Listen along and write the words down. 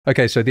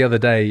Okay, so the other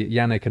day,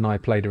 Yannic and I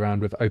played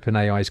around with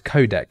OpenAI's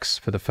Codex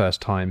for the first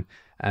time,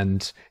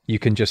 and you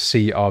can just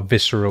see our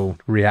visceral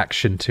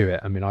reaction to it.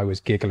 I mean, I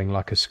was giggling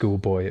like a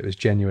schoolboy. It was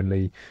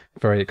genuinely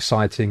very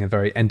exciting and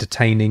very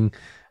entertaining.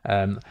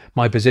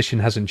 My position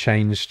hasn't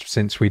changed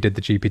since we did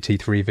the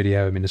GPT-3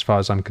 video. I mean, as far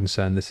as I'm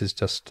concerned, this is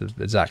just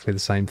exactly the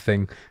same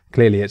thing.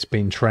 Clearly, it's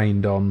been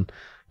trained on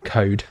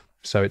code,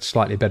 so it's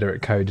slightly better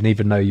at code. And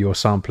even though you're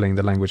sampling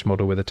the language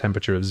model with a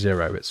temperature of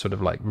 0, it sort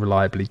of like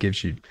reliably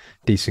gives you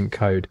decent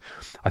code.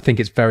 I think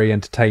it's very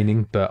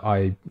entertaining, but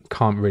I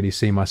can't really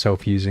see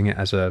myself using it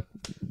as a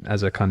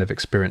kind of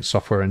experienced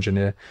software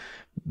engineer.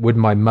 Would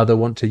my mother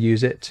want to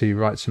use it to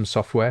write some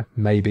software?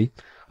 Maybe.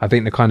 I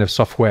think the kind of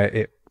software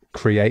it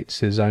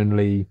creates is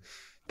only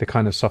the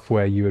kind of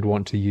software you would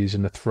want to use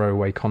in a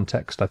throwaway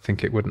context. I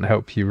think it wouldn't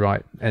help you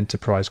write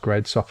enterprise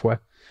grade software.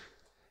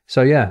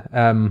 So yeah,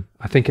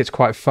 I think it's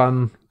quite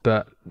fun,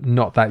 but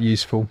not that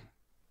useful.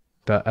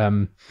 But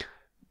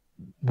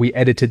we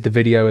edited the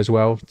video as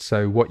well,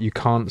 so what you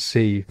can't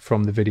see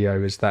from the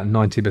video is that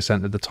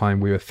 90% of the time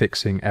we were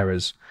fixing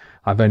errors.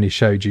 I've only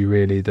showed you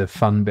really the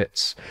fun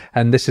bits.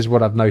 And this is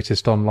what I've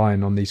noticed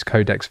online on these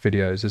Codex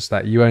videos, is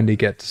that you only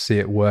get to see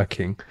it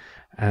working.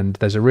 And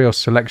there's a real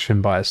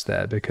selection bias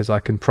there, because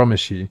I can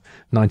promise you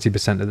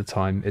 90% of the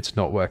time it's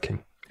not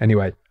working.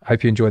 Anyway, I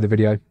hope you enjoy the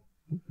video.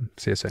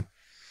 See you soon.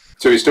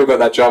 So we've still got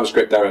that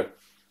JavaScript error.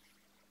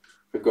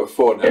 We've got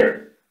 4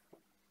 now.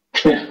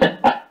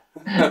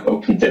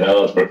 Open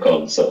developer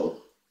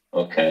console.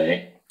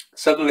 Okay.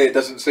 Suddenly it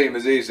doesn't seem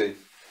as easy.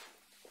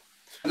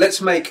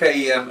 Let's make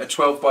a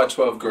 12 by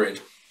 12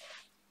 grid.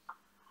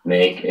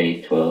 Make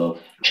a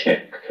 12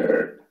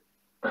 checker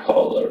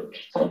colored,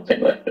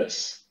 something like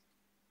this.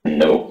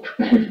 Nope.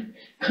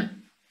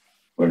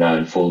 We're now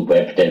in full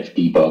web dev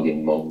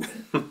debugging mode.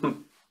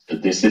 So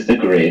this is the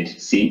grid.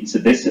 See, so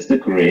this is the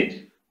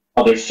grid.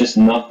 Oh, there's just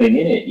nothing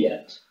in it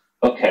yet.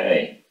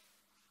 Okay.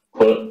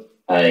 Put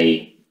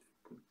a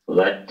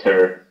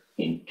letter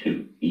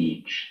into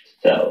each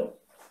cell.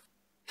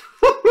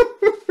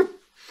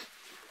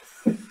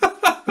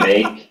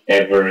 Make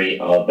every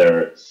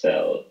other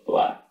cell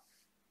black.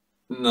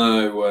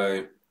 No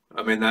way.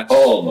 I mean, that's...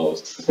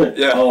 Almost.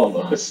 Yeah.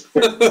 Almost.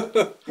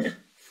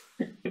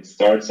 It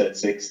starts at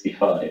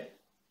 65.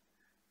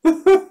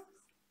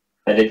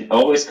 And it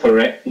always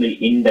correctly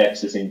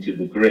indexes into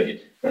the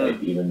grid, right?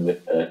 Even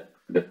with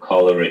the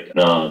coloring.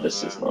 No,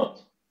 this is not.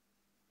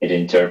 It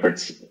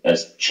interprets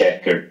as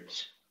checkered.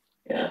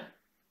 Yeah.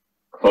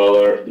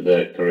 Color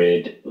the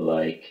grid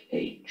like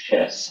a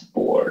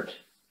chessboard.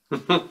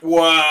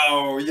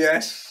 Wow,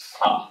 yes.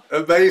 Ah.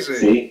 Amazing.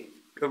 See?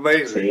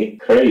 Amazing. See?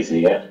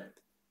 Crazy, yeah?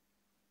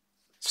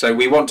 So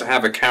we want to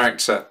have a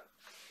character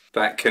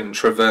that can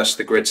traverse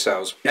the grid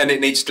cells, and it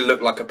needs to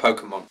look like a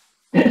Pokemon.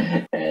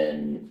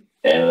 An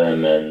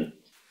element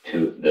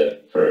to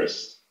the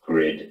first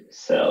grid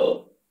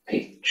cell,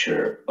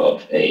 picture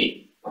of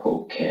a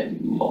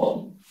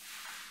Pokemon.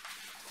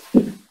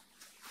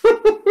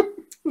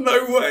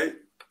 No way.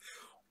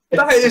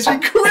 That is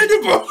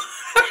incredible.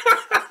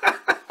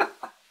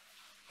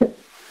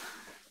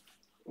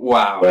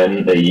 Wow.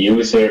 When the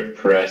user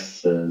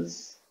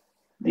presses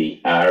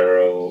the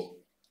arrow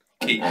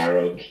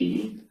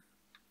key,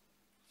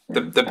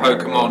 the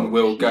Pokemon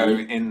will go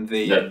in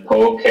the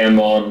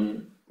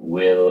Pokemon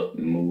will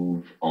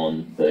move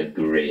on the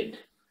grid.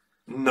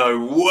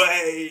 No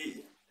way.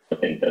 I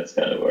think that's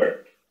gonna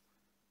work.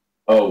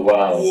 Oh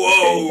wow.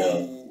 Whoa.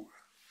 Okay,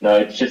 no,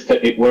 it's just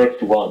that it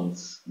worked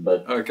once,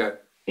 but okay.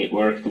 It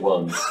worked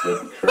once,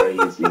 but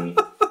crazy,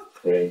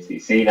 crazy.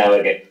 See, now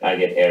I get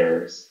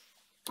errors.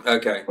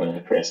 Okay. When I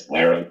press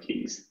arrow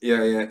keys.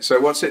 Yeah, yeah. So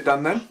what's it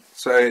done then?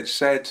 So it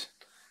said...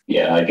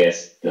 Yeah, I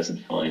guess it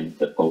doesn't find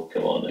the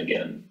Pokemon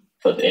again.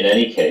 But in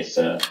any case,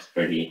 it's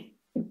pretty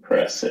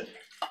impressive.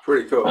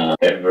 Pretty cool.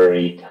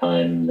 Every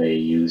time the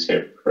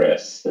user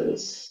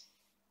presses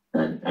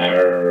an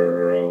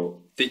arrow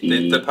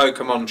key... The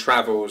Pokemon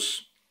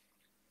travels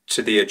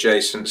to the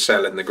adjacent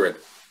cell in the grid.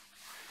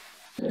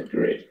 The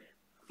grid.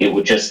 It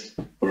would just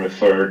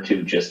refer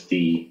to just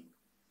the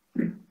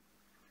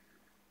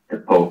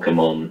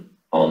Pokemon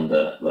on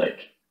the,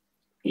 like,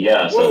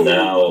 yeah, so Whoa.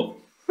 now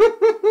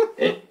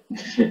it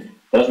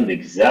doesn't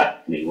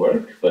exactly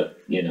work, but,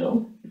 you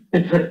know.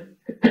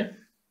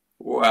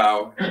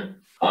 Wow.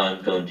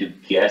 I'm going to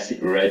guess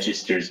it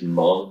registers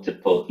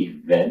multiple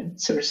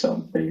events or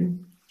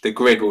something. The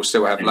grid will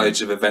still have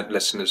loads of event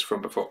listeners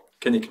from before.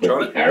 Can you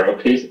control it? The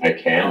arrow keys? I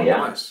can, yeah.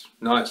 Nice,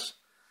 nice.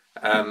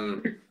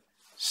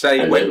 Say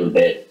a little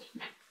bit.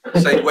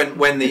 Say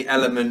when the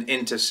element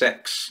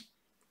intersects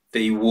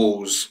the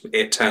walls,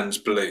 it turns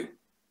blue.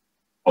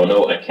 Oh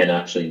no, I can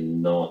actually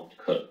not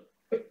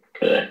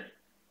connect.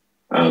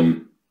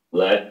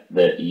 Let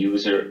the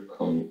user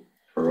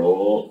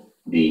control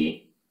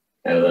the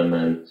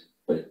element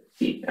with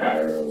the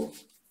arrow.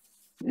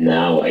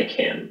 Now I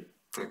can.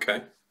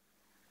 Okay.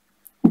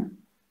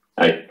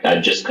 I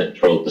just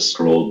controlled the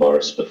scroll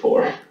bars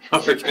before.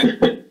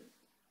 Okay.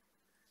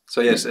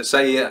 So yes,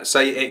 say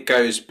it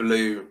goes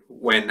blue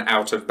when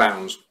out of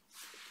bounds.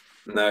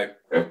 No.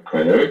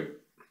 Okay.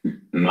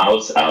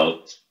 Mouse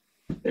out.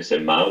 There's a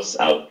mouse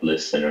out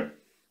listener.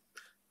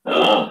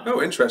 Ah,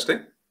 Oh,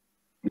 interesting.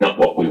 not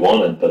what we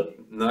wanted, but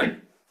No.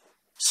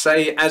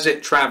 Say as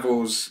it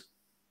travels,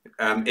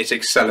 it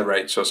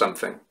accelerates or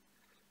something.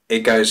 It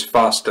goes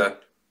faster.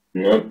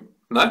 no.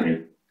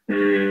 No?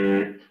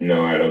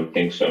 No, I don't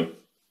think so.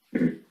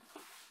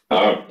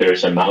 Oh,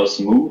 there's a mouse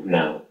move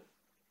now.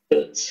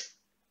 Let's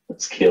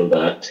kill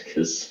that,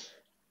 because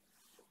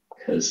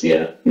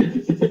yeah.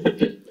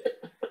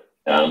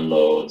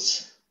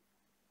 Downloads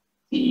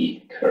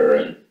the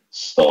current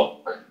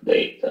stock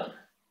data.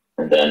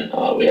 And then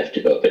we have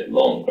to go a bit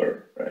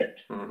longer, right?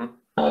 Mm-hmm.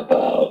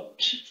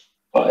 About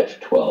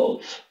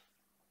 512.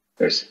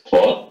 There's a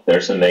plot,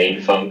 there's a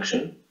main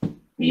function.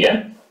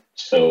 Yeah,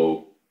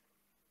 so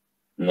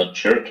I'm not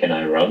sure, can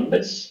I run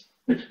this?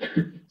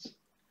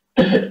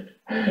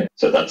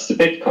 So that's the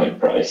Bitcoin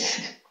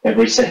price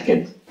every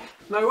second.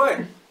 No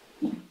way.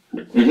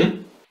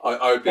 Mm-hmm.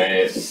 I would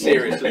be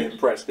seriously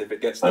impressed if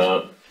it gets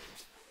this.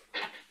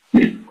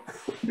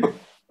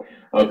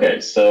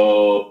 Okay,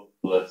 so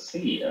let's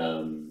see.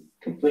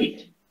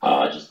 Complete.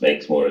 Just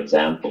makes more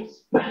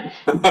examples.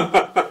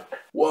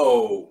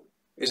 Whoa.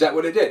 Is that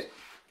what it did?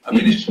 I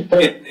mean,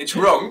 it's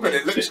wrong, but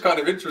it looks kind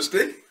of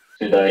interesting.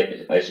 Should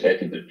I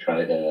could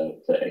try to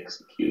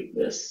execute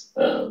this.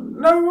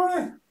 No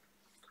way.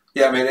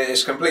 Yeah, I mean,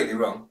 it's completely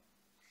wrong.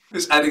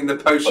 It's adding the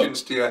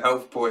potions to your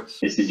health points.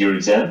 This is your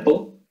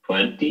example.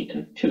 20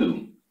 and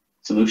 2.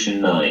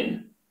 Solution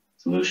 9.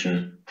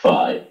 Solution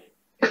 5.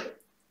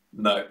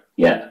 No.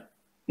 Yeah.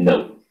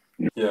 No.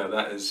 Yeah,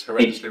 that is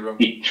horrendously wrong.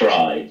 It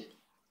tried.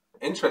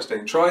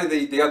 Interesting. Try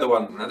the other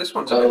one. Now, this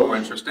one's a bit more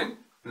interesting.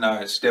 No,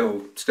 it's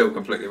still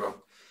completely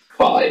wrong.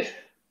 5.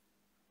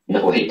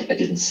 No, wait, I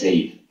didn't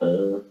save.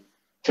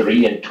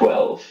 3 and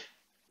 12.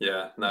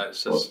 Yeah, no,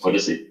 it's just What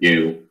does it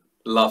do?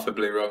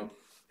 laughably wrong.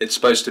 It's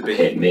supposed to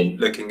be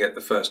looking at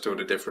the first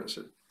order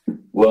differences.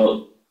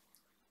 Well,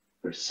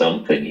 there's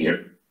something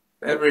here.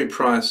 Every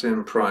price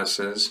in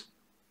prices,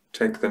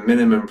 take the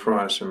minimum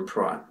price in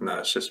price. No,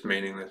 it's just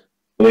meaningless.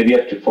 Maybe you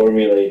have to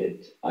formulate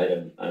it. I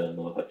don't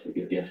know how to.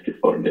 You have to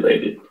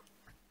formulate it.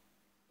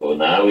 Well,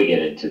 now we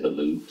get into the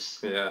loops.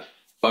 Yeah,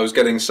 I was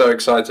getting so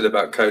excited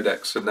about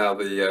Codex, and now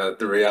the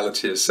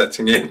reality is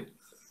setting in.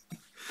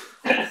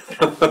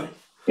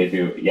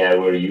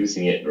 We're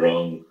using it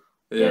wrong.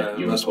 Yeah,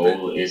 your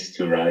goal is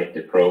to write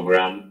the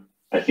program.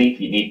 I think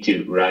you need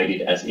to write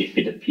it as if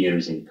it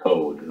appears in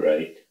code,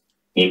 right?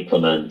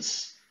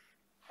 Implements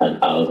an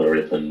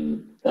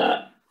algorithm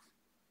that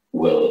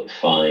will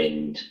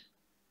find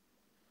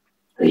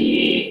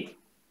the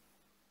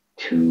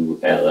 2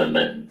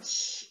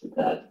 elements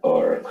that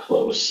are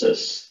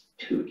closest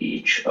to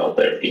each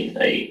other in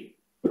a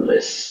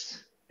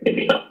list.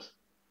 Maybe not.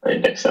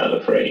 Index out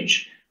of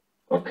range.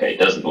 Okay,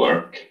 doesn't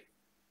work.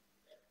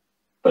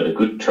 But a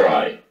good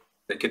try.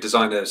 They could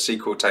design a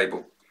SQL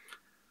table.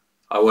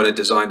 I want to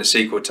design a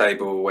SQL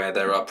table where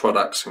there are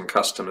products and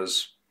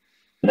customers.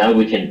 Now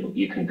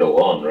you can go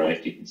on,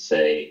 right? You can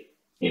say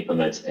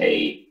implement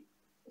a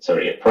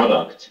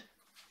product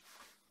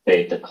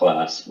data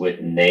class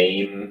with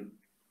name,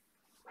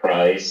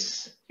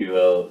 price,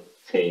 QL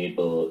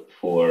table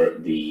for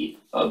the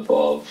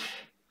above.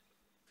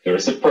 There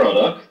is a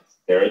product.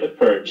 There are the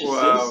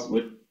purchases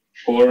with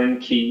foreign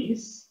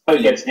keys. Oh,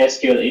 it gets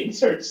SQL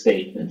insert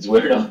statements.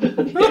 We're not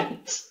done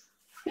yet.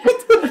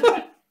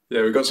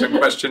 Yeah, we've got some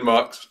question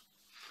marks.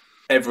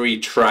 Every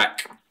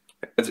track,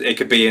 it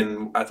could be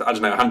in, I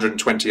don't know,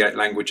 128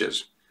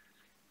 languages.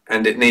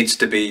 And it needs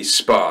to be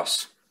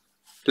sparse.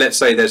 Let's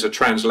say there's a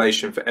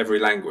translation for every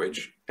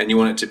language, and you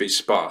want it to be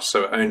sparse,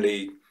 so it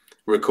only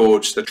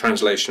records the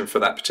translation for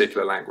that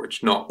particular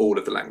language, not all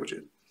of the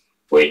languages.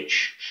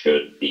 Which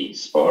should be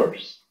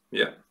sparse.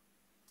 Yeah.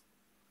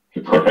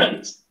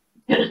 Right.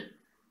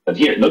 But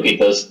here, look, it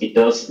does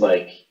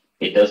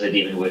it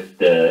even with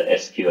the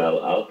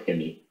SQL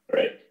alchemy,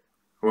 right?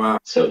 Wow.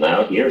 So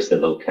now here's the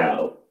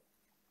locale.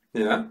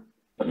 Yeah.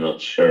 I'm not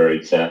sure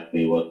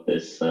exactly what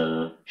this.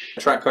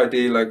 Track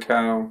ID,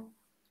 locale.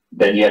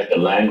 Then you have the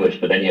language,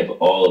 but then you have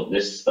all of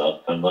this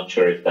stuff. I'm not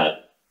sure if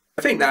that.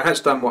 I think that has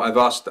done what I've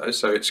asked though.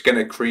 So it's going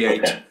to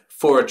create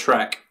for a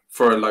track,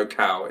 for a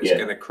locale. It's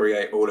going to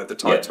create all of the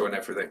title and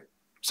everything.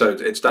 So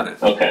it's done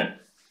it. Okay.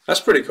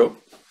 That's pretty cool.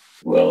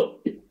 Well,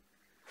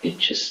 it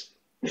just.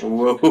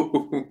 Whoa.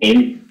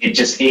 It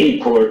just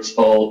imports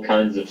all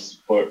kinds of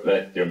support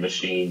vector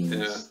machines.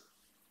 Yeah.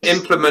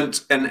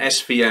 Implement an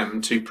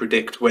SVM to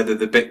predict whether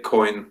the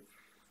Bitcoin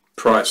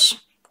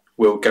price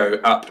will go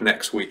up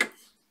next week.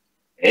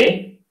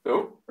 Hey,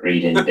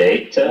 read in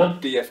data.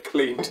 DF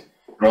cleaned.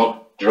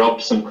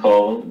 Drop some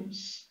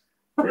columns.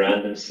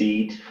 Random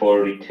seed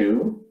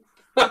 42.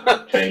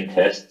 Train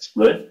test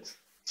split.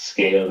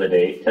 Scale the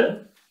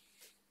data.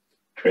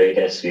 Create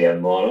SVM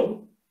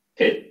model.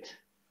 Fit.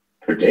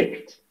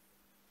 Predict.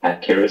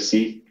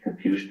 Accuracy.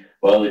 Confusion.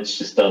 Well, it's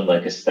just done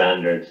like a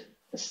standard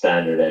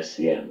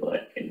SVM.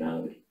 And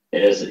now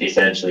it has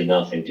essentially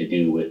nothing to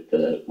do with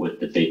the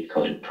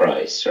Bitcoin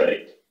price,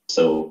 right?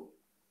 So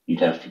you'd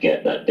have to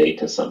get that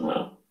data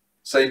somehow.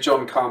 Say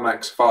John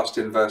Carmack's fast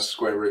inverse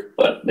square root.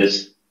 But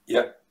this.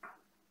 Yep.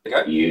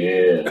 Okay.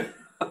 Yeah.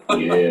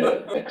 Yeah.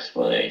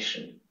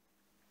 Explanation.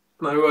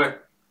 No way.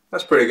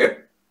 That's pretty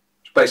good.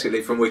 It's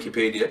basically from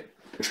Wikipedia.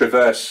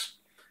 Traverse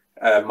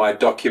my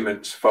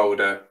documents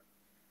folder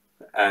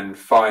and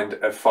find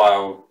a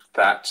file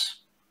that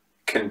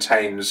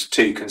contains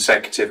 2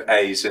 consecutive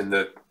A's in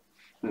the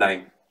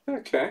name.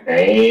 Okay.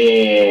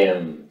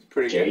 Damn.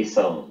 Pretty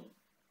JSON.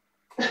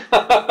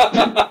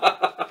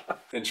 good.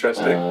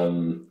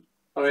 Interesting.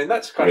 I mean,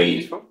 that's kind of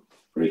useful.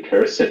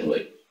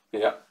 Recursively.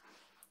 Yeah.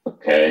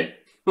 Okay.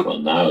 Well,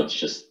 now it's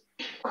just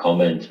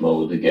comment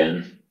mode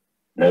again.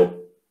 No,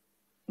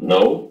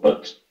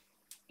 but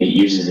it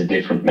uses a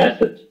different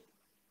method.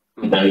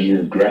 Now you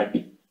use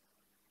graphy.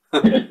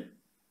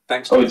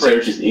 Thanks to it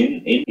searches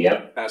in,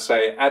 yep. Now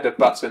say add a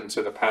button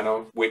to the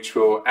panel, which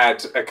will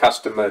add a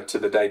customer to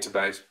the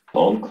database.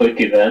 On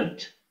click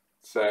event.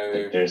 So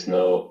there's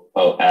no,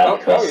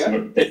 add customer.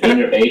 Oh, yeah. The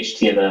inner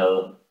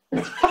HTML.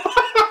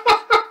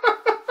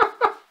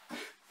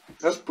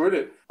 That's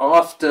brilliant.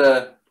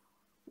 After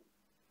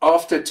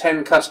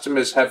 10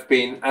 customers have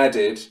been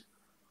added,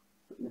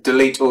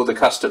 delete all the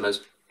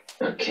customers.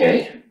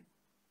 Okay.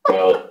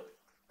 Well,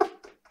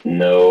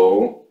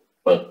 no,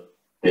 but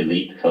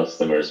delete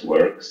customers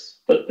works,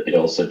 but it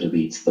also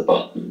deletes the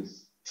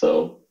buttons.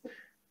 So.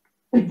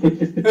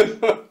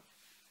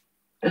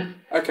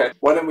 Okay,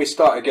 why don't we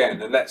start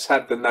again and let's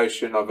have the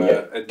notion of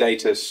a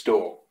data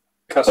store.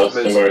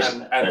 Customers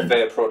and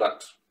their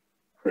products.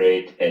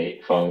 Create a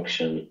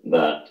function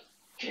that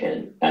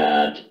can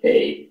add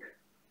a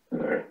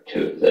customer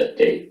to the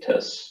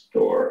data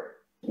store.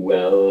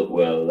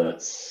 Well,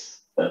 that's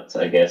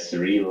I guess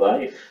real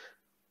life.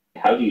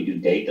 How do you do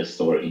data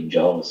store in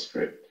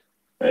JavaScript,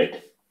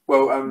 right?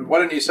 Well, why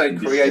don't you say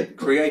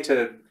create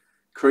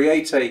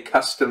a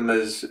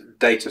customer's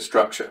data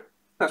structure?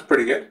 That's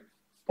pretty good.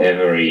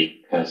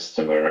 Every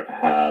customer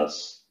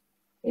has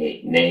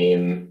a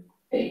name,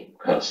 a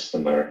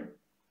customer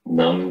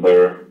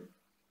number,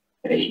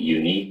 a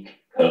unique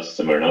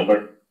customer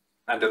number,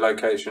 and a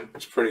location.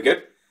 It's pretty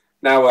good.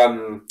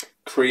 Now,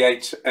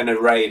 create an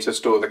array to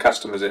store the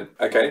customers in.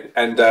 Okay,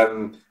 and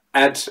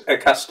add a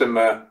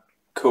customer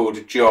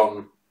called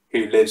John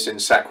who lives in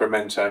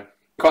Sacramento.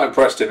 Quite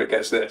impressed if it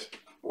gets this.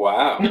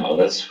 Wow. Oh,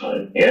 that's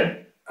fine. Yeah.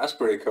 That's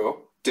pretty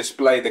cool.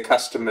 Display the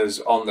customers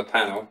on the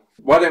panel.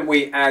 Why don't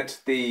we add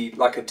a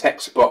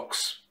text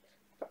box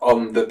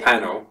on the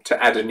panel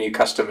to add a new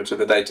customer to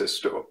the data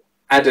store?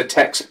 Add a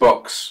text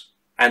box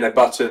and a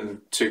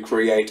button to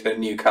create a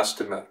new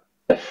customer.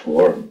 A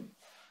form.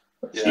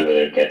 Let's see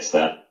whether it gets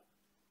that.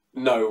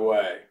 No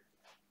way.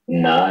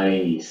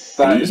 Nice.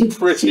 That is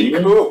pretty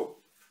cool.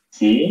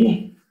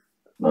 See?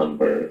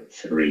 Number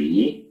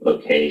 3,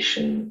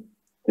 location.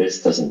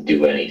 This doesn't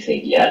do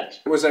anything yet.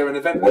 Was there an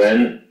event?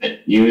 When a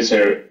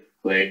user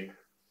click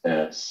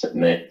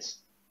submit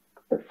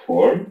the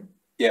form,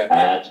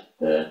 add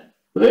the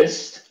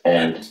list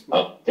and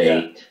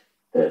update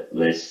the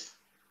list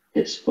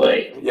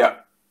display. Yeah.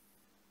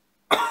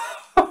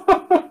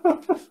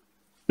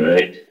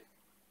 Right.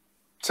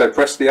 So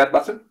press the add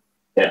button?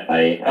 Yeah,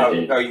 I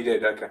did. Oh, you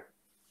did, okay.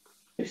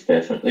 It's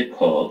definitely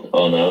called.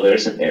 Oh no,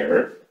 there's an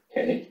error.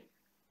 Okay.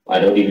 I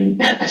don't even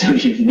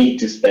need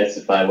to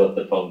specify what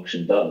the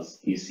function does.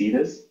 Do you see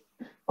this?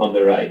 On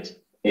the right,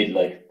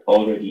 it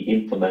already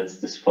implements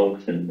this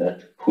function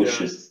that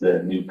pushes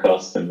the new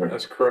customer.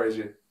 That's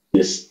crazy.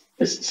 This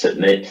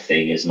submit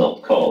thing is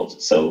not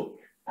called. So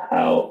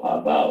how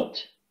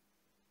about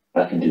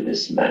I can do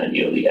this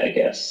manually, I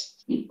guess.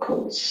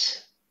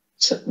 Equals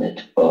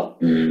submit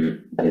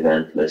button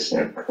event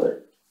listener click.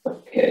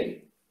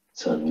 Okay.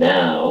 So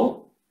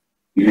now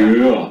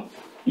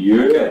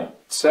Okay.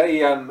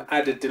 Say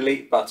add a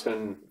delete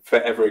button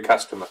for every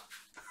customer.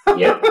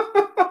 Yep.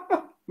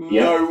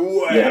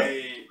 No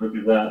way.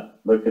 Yep.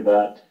 Look at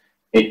that.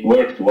 It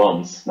worked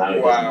once. Now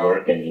it doesn't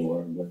work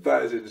anymore. But...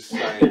 That is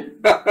insane.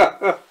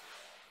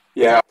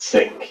 Yeah.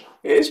 Sick.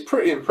 It is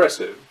pretty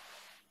impressive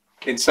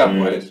in some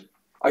ways.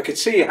 I could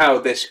see how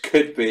this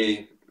could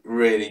be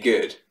really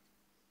good.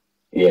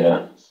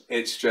 Yeah.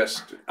 It's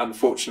just,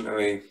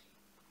 unfortunately,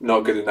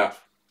 not good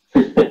enough.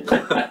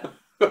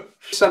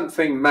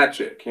 Something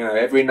magic,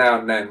 every now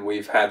and then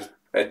we've had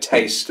a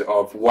taste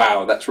of,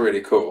 wow, that's really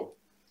cool.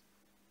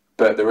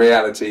 But the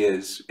reality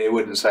is, it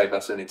wouldn't save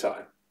us any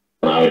time.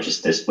 Now it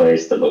just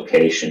displays the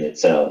location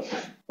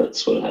itself.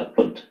 That's what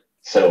happened.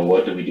 So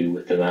what do we do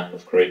with the map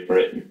of Great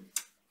Britain?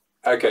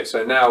 Okay,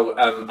 so now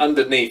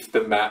underneath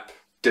the map,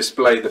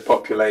 display the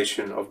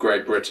population of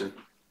Great Britain.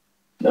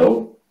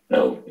 No,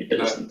 it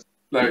doesn't.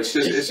 No, it's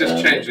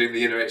just changing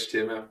the inner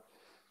HTML.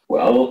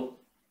 Well...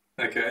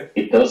 Okay.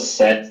 It does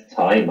set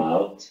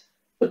timeout,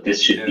 but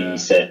this should be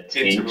set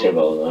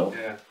interval, no?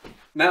 Yeah.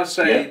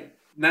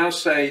 Now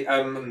say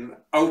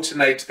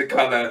alternate the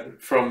color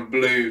from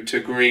blue to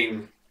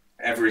green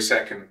every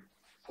second.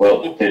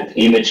 Well, the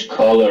image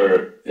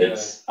color,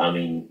 it's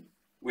we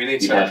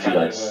need you have to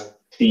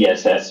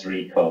CSS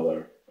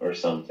recolor or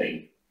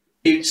something.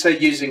 You'd say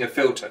using a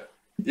filter.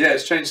 Yeah,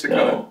 it's changed the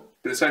color.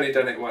 But it's only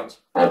done it once.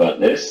 How about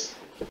this?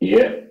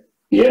 Yep.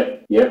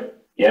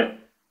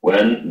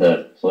 When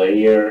the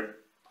player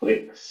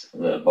clicks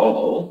the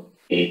ball,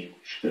 it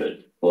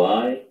should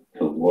fly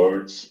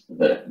towards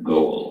the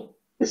goal.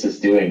 This is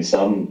doing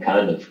some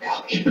kind of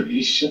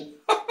calculation.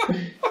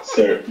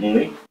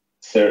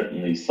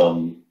 Certainly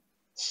some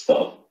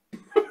stuff.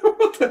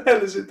 What the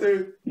hell is it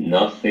doing?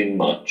 Nothing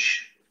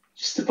much.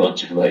 Just a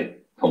bunch of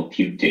like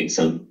computing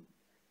some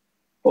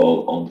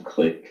ball on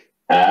click.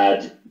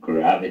 Add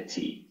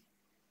gravity.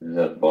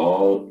 The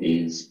ball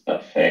is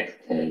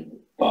affected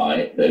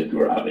by the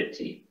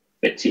gravity.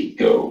 Gravity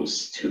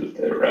goes to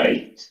the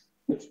right.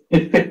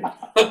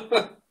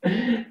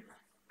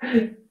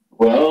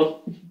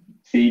 Well,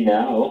 see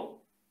now.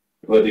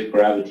 What if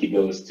gravity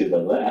goes to the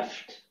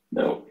left?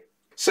 No.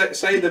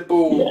 Say the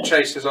ball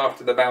chases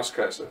after the mouse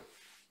cursor.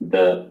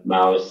 The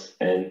mouse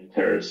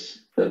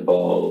enters the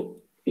ball.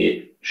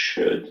 It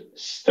should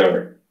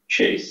start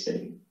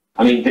chasing.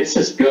 I mean, this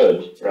is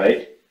good,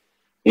 right?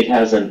 It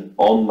has an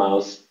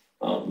on-mouse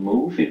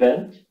move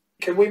event.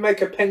 Can we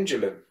make a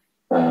pendulum?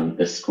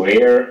 The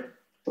square,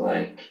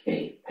 like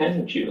a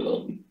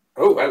pendulum.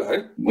 Oh,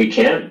 hello. We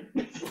can.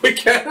 We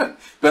can.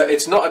 But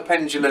it's not a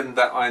pendulum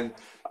that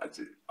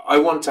I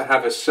want to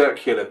have a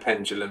circular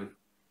pendulum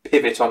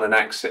pivot on an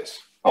axis.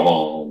 Come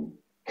on.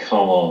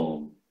 Come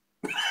on.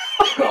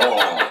 Come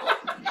on.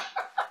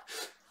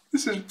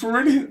 This is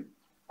brilliant.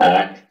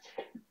 Act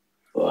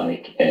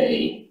like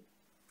a...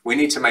 We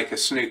need to make a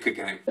snooker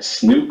game. A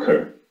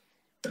snooker.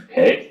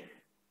 Okay.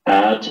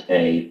 Add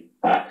a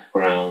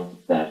background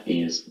that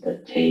is the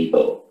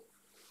table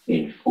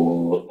in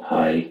full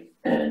height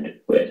and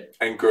width.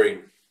 And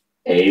green.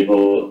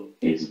 Table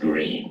is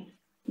green.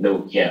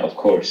 No, yeah, of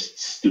course,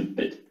 it's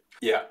stupid.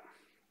 Yeah.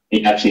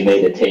 It actually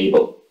made a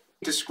table.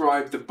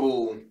 Describe the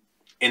ball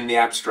in the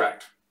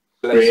abstract.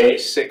 Let's say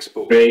 6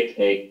 balls. Create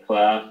a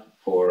class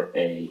for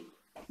a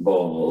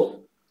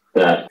ball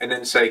that... And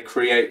then say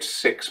create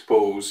 6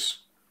 balls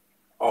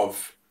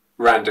of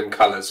random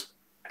colours.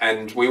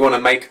 And we want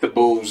to make the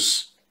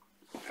balls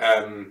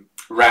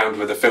round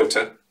with a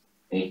filter.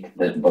 Make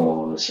the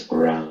balls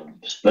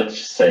round. Let's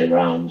just say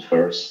round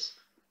first.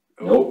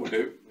 Oh,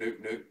 nope.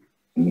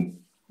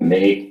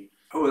 Make...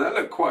 Oh, that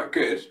looked quite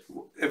good.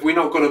 Have we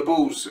not got a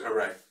balls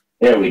array?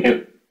 Yeah, we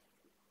do.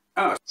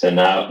 Oh. So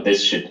now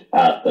this should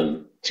add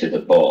them to the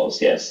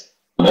balls, yes.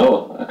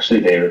 No,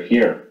 actually they're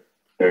here.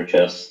 They're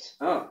just...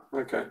 Oh,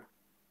 okay.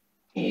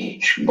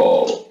 Each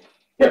ball.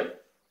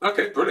 Yep.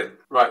 Okay, brilliant.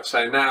 Right,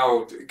 so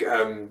now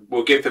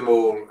we'll give them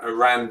all a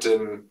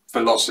random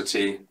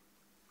velocity,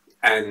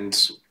 and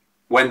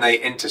when they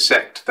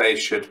intersect, they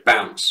should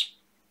bounce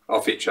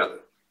off each other.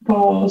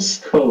 Balls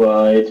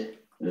collide,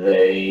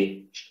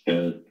 they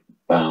should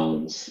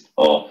bounce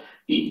off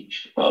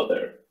each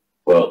other.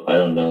 Well, I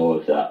don't know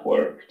if that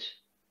worked,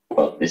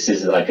 but this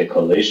is like a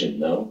collision,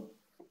 no?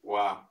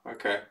 Wow,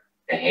 okay.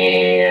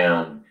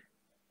 Damn.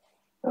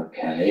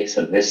 Okay,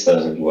 so this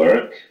doesn't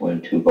work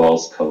when 2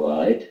 balls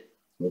collide.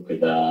 Look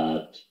at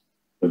that.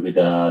 Look at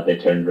that, they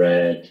turn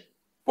red.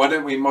 Why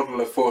don't we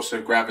model a force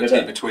of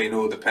gravity between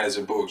all the pairs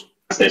of balls?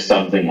 Is there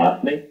something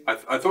happening?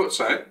 I thought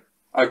so.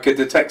 I could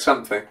detect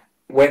something.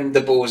 When the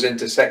balls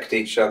intersect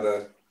each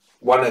other,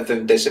 one of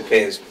them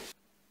disappears.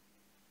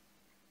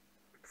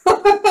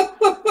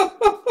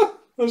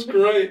 That's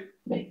great.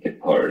 Make a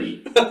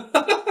party.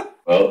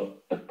 Well,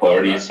 a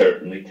party is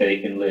certainly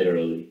taken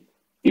literally.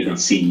 You can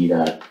see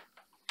that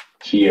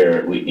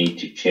here we need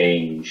to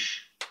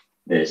change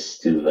this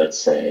to, let's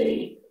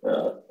say,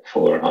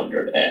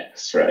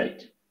 400x,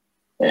 right?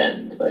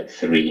 And like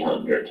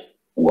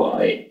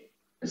 300y,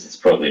 because it's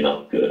probably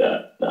not good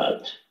at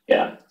that.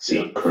 Yeah,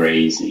 see,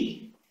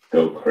 crazy.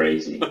 Go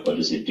crazy. What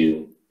does it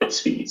do? It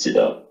speeds it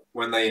up.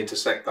 When they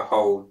intersect the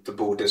hole, the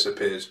ball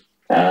disappears.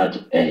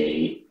 Add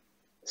a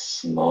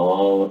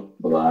small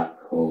black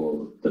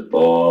hole. The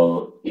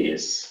ball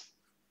is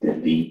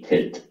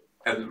deleted.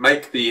 And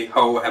make the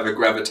hole have a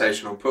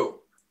gravitational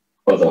pull.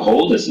 Well, the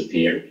hole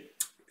disappeared.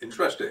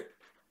 Interesting.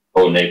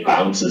 Oh, and it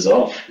bounces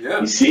off.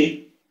 Yeah. You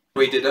see?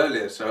 We did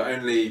earlier, so it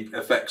only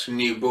affects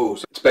new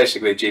balls. It's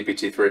basically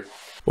GPT-3.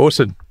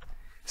 Awesome.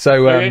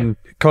 So,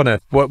 Connor,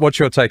 what's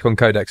your take on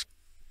Codex?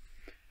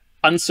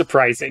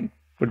 Unsurprising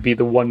would be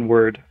the one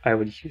word I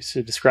would use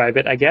to describe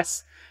it, I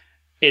guess.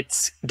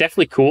 It's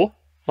definitely cool.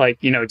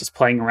 Like, just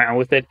playing around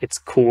with it. It's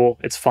cool.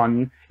 It's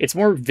fun. It's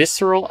more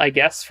visceral, I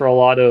guess, for a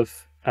lot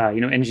of,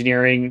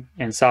 engineering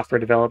and software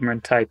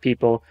development type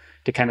people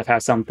to kind of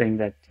have something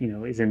that,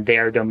 is in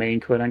their domain,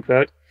 quote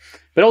unquote.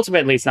 But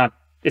ultimately,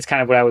 it's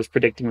kind of what I was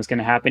predicting was going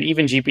to happen.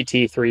 Even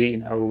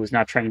GPT-3, was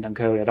not trained on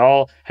code at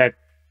all, had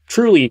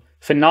truly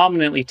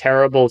phenomenally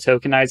terrible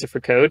tokenizer for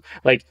code.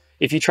 Like,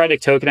 if you try to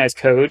tokenize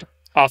code,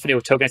 often it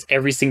would tokenize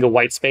every single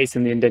white space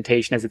in the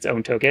indentation as its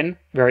own token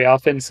very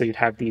often. So you'd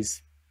have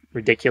these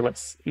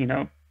ridiculous,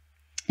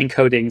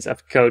 encodings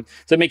of code.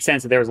 So it makes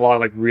sense that there was a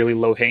lot of really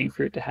low hanging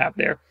fruit to have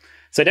there.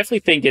 So I definitely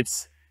think in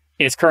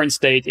its current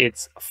state,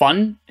 it's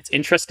fun, it's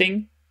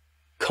interesting.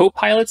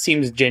 Copilot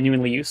seems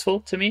genuinely useful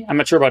to me. I'm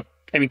not sure about,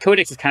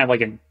 Codex is kind of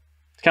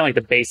like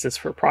the basis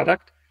for a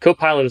product.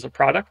 Copilot is a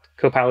product.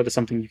 Copilot is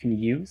something you can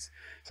use.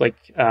 It's like,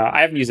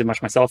 I haven't used it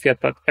much myself yet,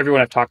 but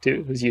everyone I've talked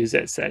to who's used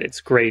it said it's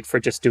great for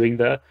just doing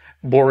the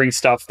boring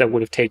stuff that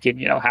would have taken,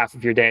 half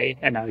of your day.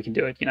 And now you can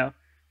do it,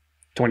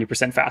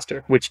 20%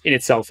 faster, which in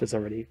itself is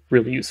already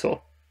really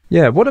useful.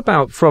 Yeah. What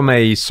about from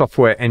a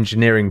software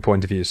engineering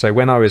point of view? So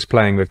when I was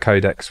playing with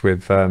Codex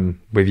with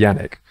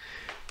Yannic,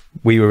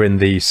 we were in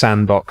the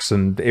sandbox,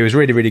 and it was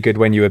really, really good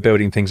when you were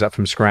building things up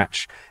from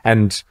scratch.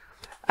 And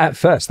at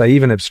first, they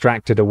even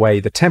abstracted away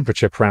the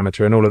temperature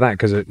parameter and all of that,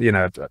 because,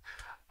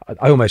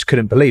 I almost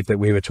couldn't believe that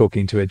we were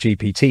talking to a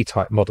GPT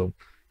type model.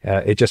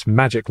 It just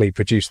magically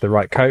produced the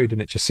right code,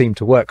 and it just seemed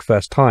to work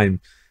first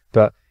time.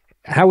 But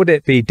how would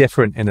it be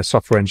different in a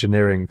software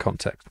engineering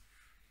context?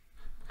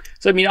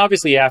 So, I mean,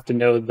 obviously you have to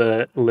know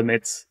the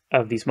limits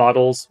of these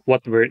models,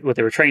 what they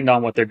were trained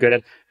on, what they're good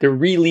at. They're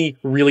really,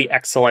 really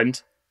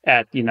excellent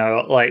at,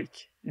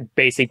 like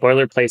basic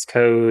boilerplate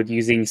code,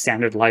 using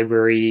standard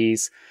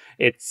libraries.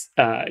 It's,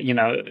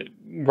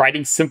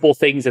 writing simple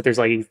things that there's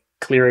like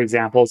clear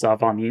examples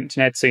of on the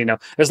internet. So,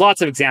 there's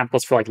lots of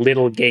examples for like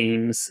little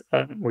games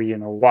where,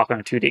 walk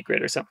on a 2D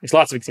grid or something. There's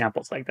lots of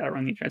examples like that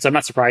around the internet. So I'm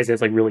not surprised that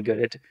it's like really good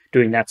at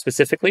doing that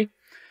specifically.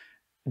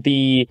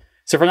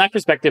 So from that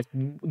perspective,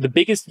 the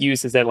biggest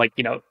use is that, like,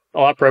 a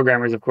lot of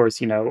programmers, of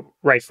course,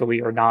 rightfully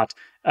or not,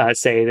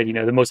 say that,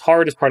 the most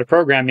hardest part of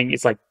programming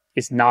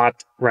is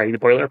not writing the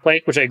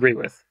boilerplate, which I agree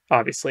with,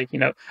 obviously.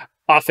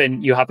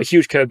 Often you have a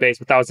huge code base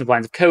with thousands of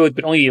lines of code,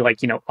 but only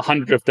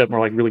 100 of them are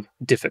like really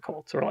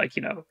difficult or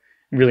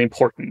really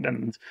important,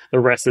 and the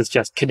rest is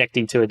just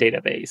connecting to a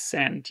database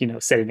and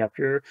setting up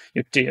your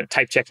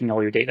type checking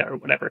all your data or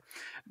whatever.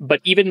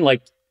 But even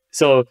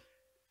so,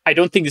 I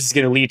don't think this is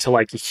going to lead to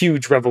like a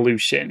huge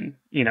revolution,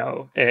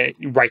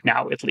 right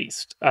now at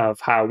least, of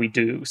how we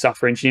do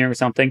software engineering or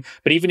something.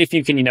 But even if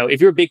you can, if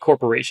you're a big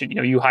corporation,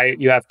 you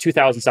have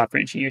 2,000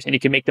 software engineers and you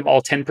can make them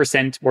all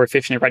 10% more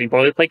efficient at writing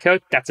boilerplate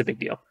code, that's a big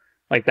deal.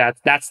 Like I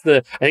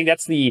think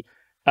that's the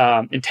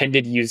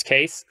intended use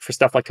case for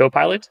stuff like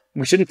Copilot.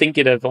 We shouldn't think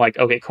it of like,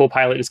 okay,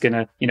 Copilot is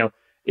going to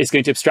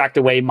abstract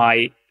away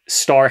my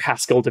star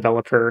Haskell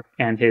developer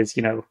and his,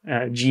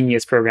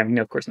 genius programming.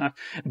 No, of course not.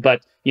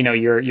 But,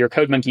 your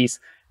code monkeys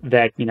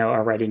that,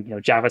 are writing,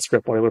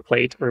 JavaScript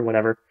boilerplate or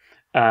whatever.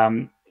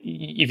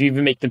 If you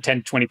even make them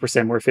 10 to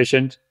 20% more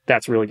efficient,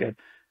 that's really good.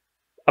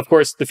 Of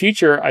course, the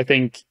future, I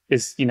think,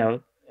 is,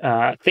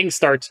 things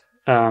start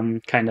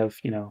kind of,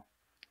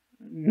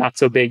 not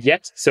so big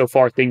yet. So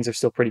far, things are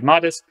still pretty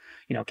modest.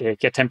 Get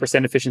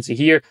 10% efficiency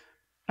here.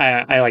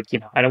 I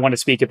don't want to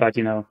speak about,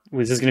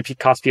 is this going to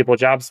cost people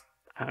jobs?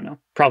 I don't know.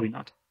 Probably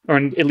not. Or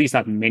at least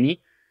not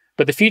many.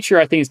 But the future,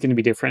 I think, is going to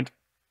be different.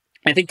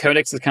 I think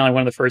Codex is kind of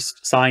one of the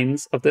first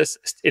signs of this.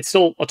 It's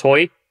still a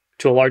toy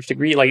to a large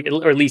degree,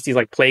 or at least these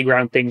like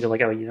playground things are like,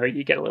 oh,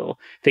 you get a little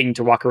thing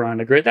to walk around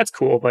a grid. That's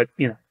cool, but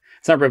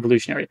it's not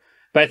revolutionary.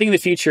 But I think in the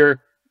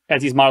future,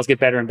 as these models get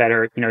better and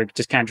better,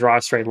 just kind of draw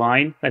a straight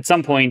line. At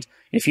some point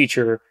in the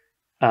future,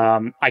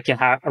 I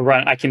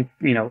can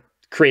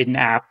create an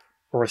app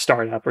or a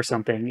startup or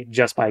something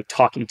just by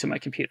talking to my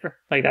computer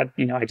like that.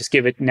 I just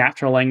give it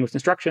natural language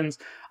instructions.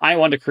 I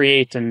want to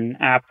create an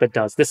app that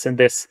does this and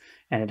this,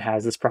 and it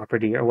has this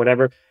property or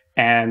whatever.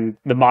 And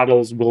the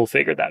models will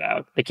figure that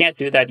out. They can't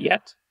do that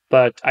yet,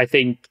 but I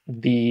think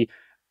if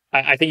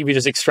you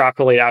just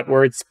extrapolate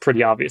outwards, it's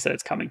pretty obvious that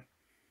it's coming.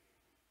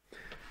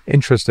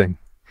 Interesting.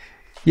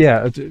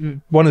 Yeah,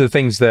 one of the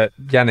things that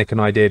Yannic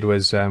and I did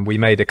was we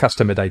made a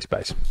customer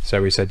database.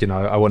 So we said,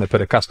 I want to put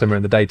a customer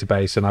in the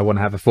database and I want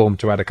to have a form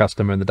to add a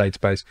customer in the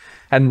database.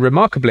 And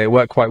remarkably, it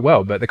worked quite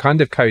well, but the kind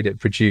of code it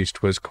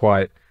produced was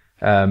quite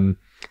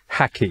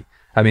hacky.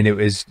 I mean, it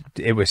was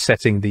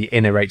setting the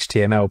inner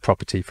HTML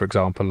property, for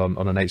example, on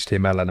an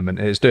HTML element.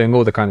 It was doing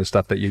all the kind of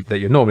stuff that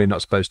you're normally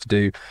not supposed to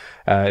do.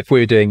 If we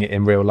were doing it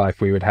in real life,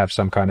 we would have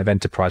some kind of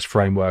enterprise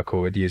framework,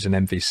 or we'd use an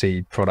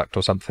MVC product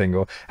or something.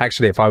 Or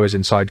actually, if I was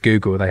inside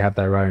Google, they have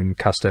their own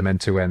custom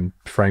end-to-end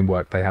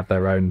framework. They have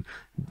their own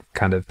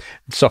kind of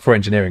software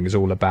engineering is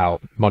all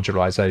about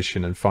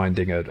modularization and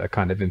finding a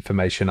kind of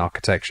information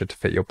architecture to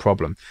fit your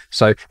problem.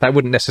 So that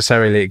wouldn't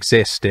necessarily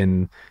exist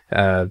in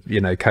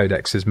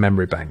Codex's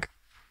memory bank.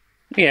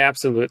 Yeah,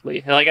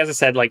 absolutely. Like, as I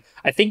said,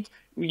 I think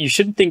you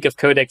shouldn't think of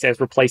Codex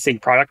as replacing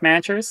product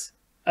managers,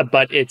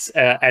 but it's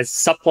as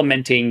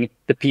supplementing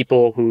the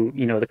people who,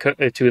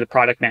 the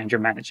product manager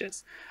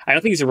manages. I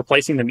don't think he's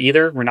replacing them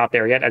either. We're not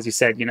there yet. As you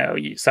said,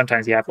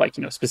 sometimes you have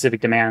specific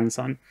demands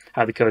on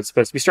how the code is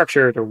supposed to be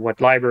structured or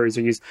what libraries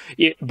are used.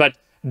 But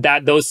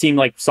those seem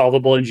like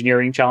solvable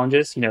engineering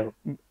challenges.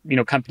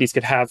 Companies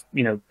could have,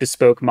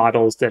 bespoke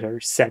models that are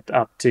set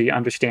up to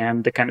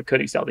understand the kind of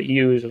coding style they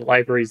use or the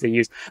libraries they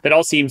use. That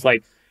all seems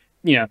like,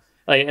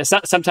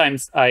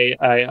 sometimes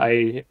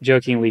I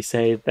jokingly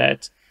say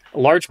that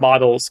large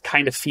models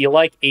kind of feel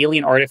like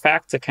alien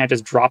artifacts that kind of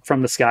just drop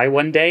from the sky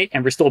one day,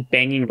 and we're still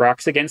banging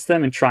rocks against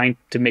them and trying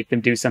to make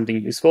them do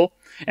something useful.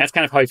 And that's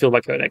kind of how I feel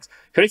about Codex.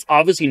 Codex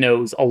obviously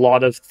knows a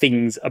lot of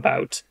things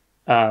about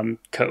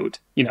code.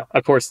 You know,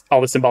 of course,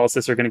 all the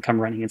symbolicists are going to come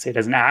running and say it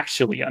doesn't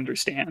actually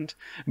understand.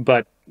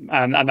 But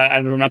I'm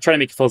not trying to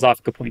make a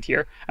philosophical point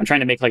here. I'm trying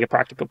to make like a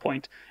practical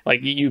point.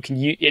 Like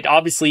it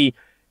obviously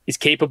is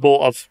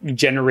capable of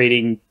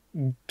generating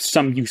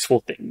some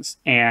useful things,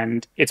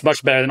 and it's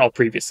much better than all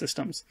previous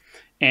systems.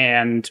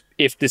 And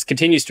if this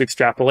continues to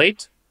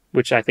extrapolate,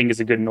 which I think is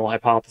a good null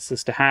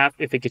hypothesis to have,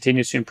 if it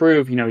continues to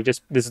improve, you know,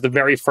 this is the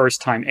very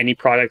first time any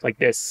product like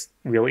this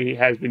really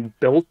has been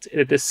built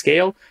at this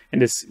scale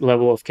and this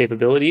level of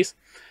capabilities.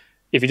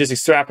 If you just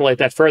extrapolate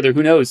that further,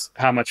 who knows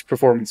how much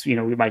performance, you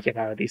know, we might get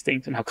out of these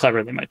things, and how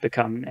clever they might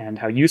become, and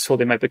how useful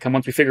they might become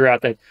once we figure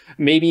out that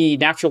maybe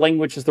natural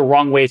language is the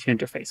wrong way to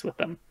interface with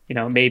them. You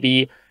know,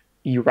 maybe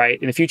in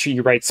the future,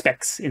 you write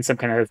specs in some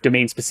kind of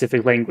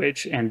domain-specific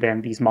language, and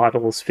then these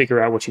models figure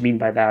out what you mean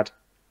by that.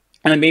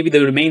 And then maybe the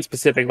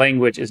domain-specific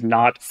language is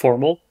not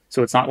formal,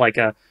 so it's not like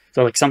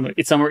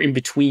it's somewhere in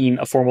between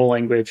a formal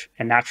language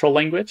and natural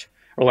language,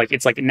 or like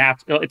it's like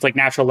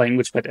natural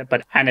language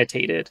but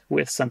annotated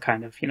with some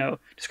kind of, you know,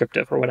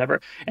 descriptive or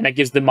whatever, and that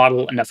gives the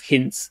model enough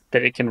hints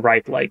that it can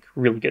write like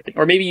really good things.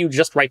 Or maybe you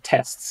just write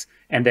tests,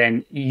 and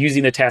then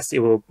using the tests, it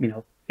will, you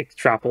know,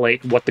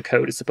 extrapolate what the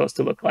code is supposed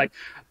to look like.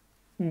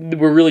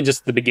 We're really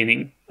just at the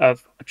beginning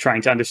of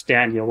trying to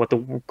understand, you know, what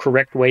the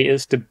correct way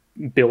is to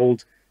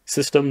build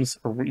systems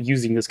or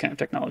using this kind of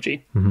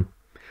technology. Mm-hmm.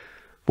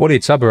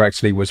 Walid Saba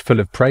actually was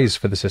full of praise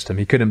for the system.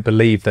 He couldn't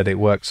believe that it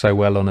worked so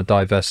well on a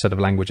diverse set of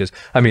languages.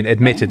 I mean,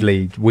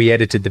 admittedly, we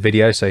edited the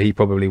video, so he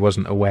probably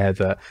wasn't aware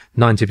that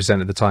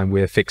 90% of the time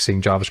we're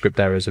fixing JavaScript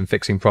errors and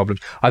fixing problems.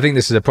 I think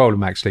this is a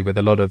problem actually with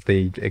a lot of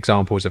the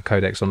examples of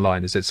Codex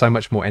online, is it's so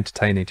much more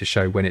entertaining to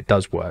show when it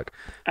does work.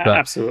 But,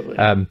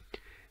 absolutely.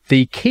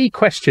 The key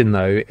question,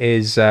 though,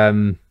 is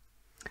to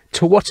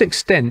what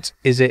extent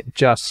is it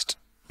just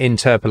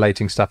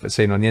interpolating stuff that's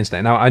seen on the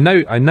internet? Now, I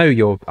know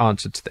your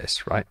answer to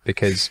this, right?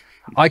 Because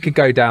I could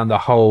go down the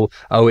whole,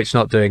 oh, it's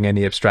not doing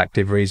any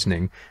abstractive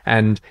reasoning.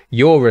 And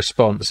your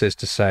response is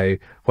to say,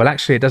 well,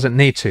 actually, it doesn't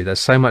need to. There's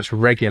so much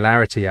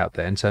regularity out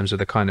there in terms of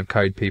the kind of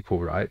code people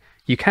write.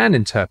 You can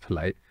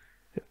interpolate.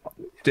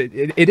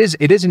 It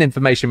is an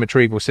information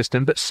retrieval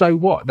system, but so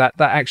what? That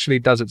actually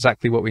does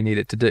exactly what we need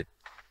it to do.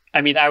 I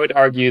mean, I would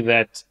argue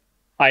that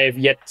I have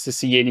yet to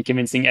see any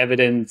convincing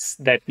evidence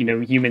that, you know,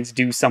 humans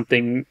do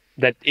something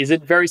that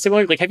isn't very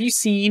similar. Like, have you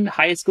seen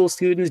high school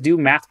students do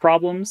math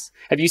problems?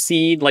 Have you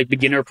seen like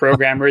beginner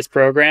programmers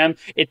program?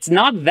 It's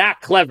not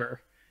that clever.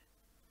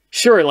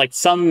 Sure, like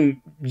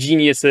some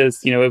geniuses,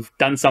 you know, have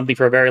done something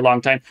for a very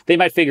long time. They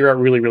might figure out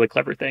really, really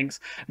clever things.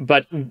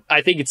 But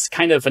I think it's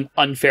kind of an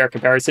unfair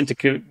comparison to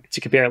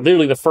compare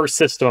literally the first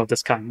system of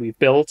this kind we've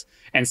built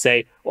and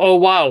say, oh,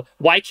 wow,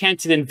 why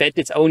can't it invent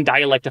its own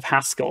dialect of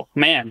Haskell?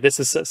 Man, this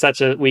is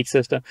such a weak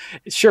system.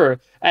 Sure,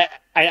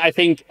 I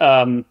think,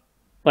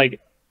 like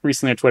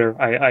recently on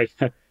Twitter, I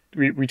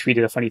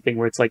retweeted a funny thing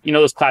where it's like, you know,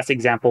 those classic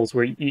examples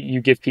where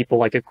you give people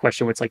like a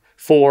question where it's like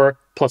 4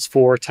 +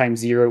 4 ×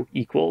 0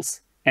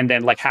 =... And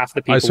then like half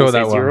the people will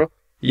say 0.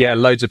 Yeah,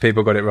 loads of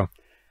people got it wrong.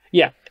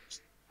 Yeah.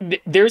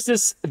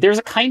 There's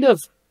a kind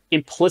of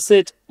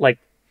implicit, like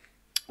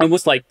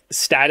almost like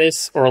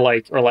status or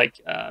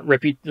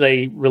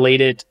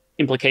related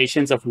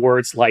implications of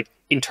words like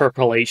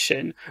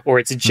interpolation, or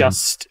it's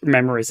just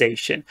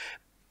memorization.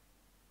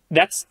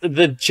 That's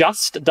the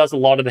just does a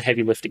lot of the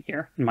heavy lifting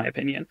here, in my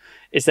opinion,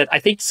 is that I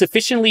think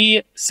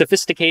sufficiently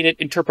sophisticated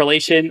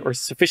interpolation or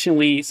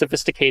sufficiently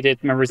sophisticated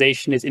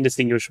memorization is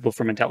indistinguishable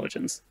from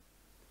intelligence.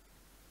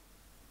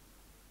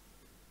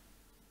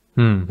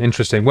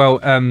 Interesting. Well,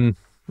 I'm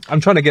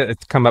trying to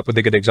come up with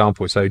a good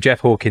example. So Jeff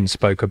Hawkins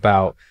spoke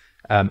about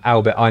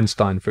Albert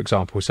Einstein, for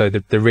example. So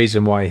the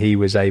reason why he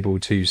was able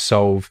to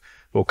solve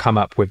or come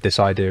up with this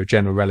idea of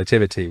general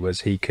relativity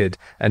was he could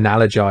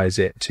analogize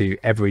it to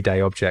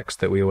everyday objects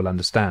that we all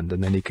understand,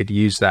 and then he could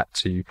use that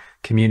to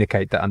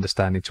communicate that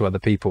understanding to other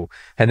people.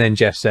 And then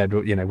Jeff said,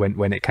 you know,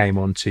 when it came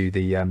on to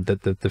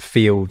the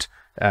field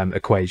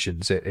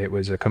equations, it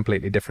was a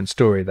completely different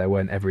story. There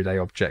weren't everyday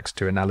objects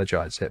to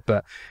analogize it,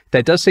 but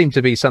there does seem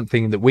to be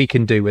something that we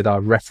can do with our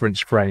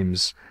reference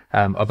frames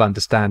of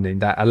understanding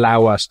that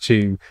allow us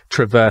to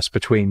traverse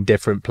between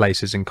different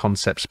places in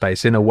concept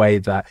space in a way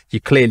that you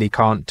clearly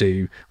can't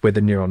do with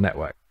a neural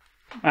network.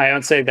 I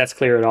don't say that's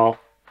clear at all.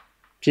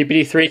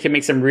 GPT-3 can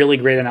make some really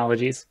great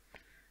analogies.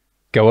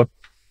 Go on.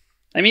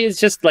 I mean, it's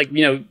just like,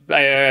 you know,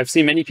 I've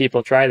seen many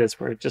people try this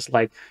where it's just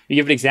like, you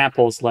give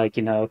examples like,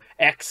 you know,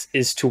 X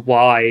is to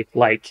Y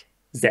like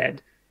Z.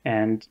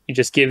 And you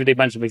just give it a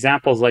bunch of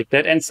examples like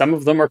that. And some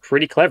of them are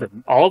pretty clever.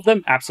 All of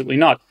them? Absolutely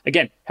not.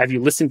 Again, have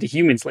you listened to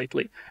humans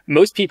lately?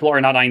 Most people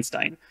are not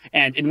Einstein.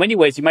 And in many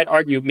ways, you might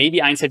argue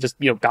maybe Einstein just,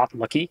 you know, got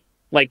lucky.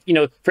 Like, you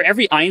know, for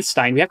every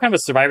Einstein, we have kind of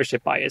a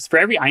survivorship bias. For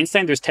every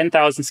Einstein, there's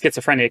 10,000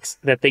 schizophrenics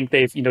that think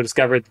they've, you know,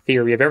 discovered the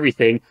theory of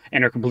everything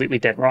and are completely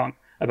dead wrong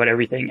about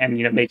everything, and,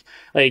 you know, make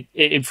like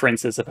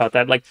inferences about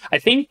that. Like, I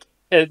think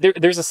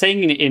there's a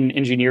saying in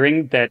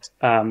engineering that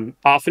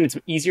often it's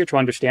easier to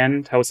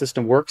understand how a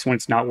system works when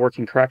it's not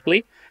working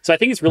correctly. So I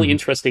think it's really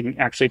interesting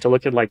actually to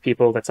look at like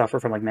people that suffer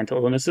from like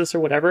mental illnesses or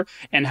whatever,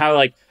 and how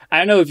like, I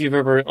don't know if you've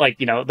ever like,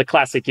 the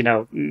classic,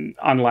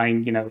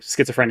 online,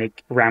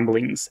 schizophrenic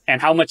ramblings,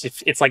 and how much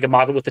it's like a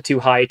model with a too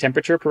high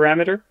temperature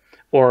parameter,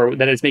 or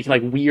that it's making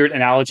like weird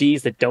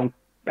analogies that don't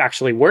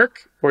actually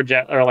work, or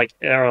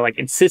like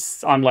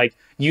insists on like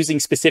using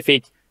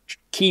specific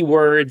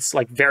keywords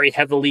like very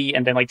heavily,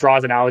 and then like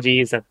draws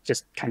analogies that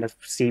just kind of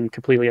seem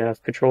completely out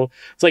of control.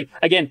 It's like,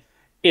 again,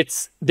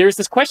 there's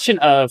this question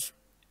of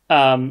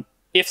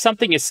if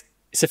something is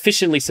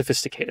sufficiently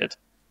sophisticated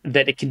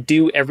that it can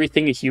do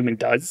everything a human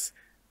does,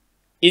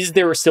 is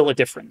there still a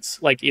difference?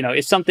 Like,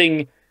 if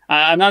something,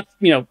 I'm not,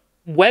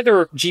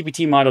 whether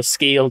GPT models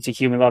scale to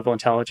human level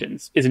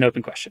intelligence is an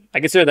open question. I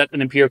consider that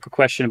an empirical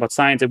question about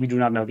science that we do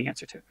not know the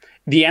answer to.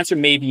 The answer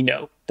may be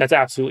no. That's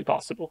absolutely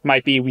possible.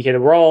 Might be we hit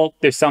a wall.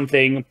 There's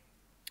something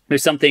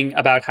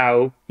about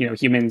how,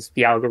 humans,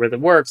 the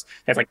algorithm works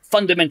that's like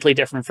fundamentally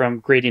different from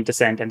gradient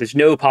descent, and there's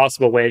no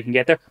possible way it can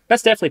get there.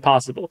 That's definitely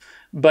possible.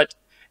 But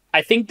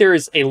I think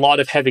there's a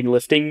lot of heavy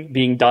lifting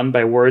being done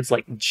by words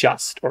like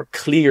just or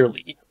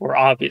clearly or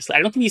obviously.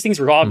 I don't think these things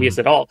were obvious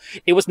at all.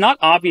 It was not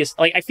obvious.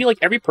 Like, I feel like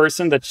every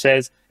person that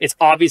says it's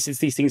obvious that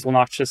these things will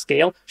not just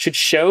scale should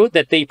show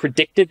that they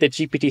predicted that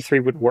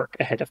GPT-3 would work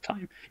ahead of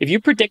time. If you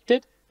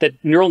predicted that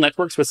neural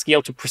networks would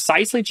scale to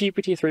precisely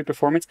GPT-3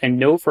 performance and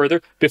no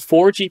further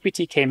before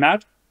GPT came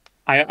out,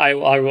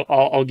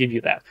 I'll give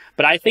you that.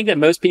 But I think that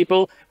most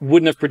people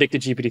wouldn't have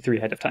predicted GPT-3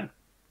 ahead of time.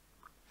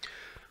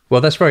 Well,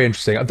 that's very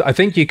interesting. I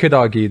think you could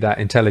argue that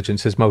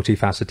intelligence is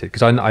multifaceted,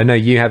 because I know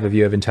you have a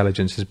view of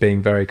intelligence as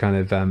being very kind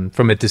of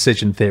from a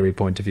decision theory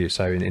point of view.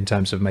 So in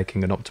terms of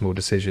making an optimal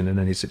decision in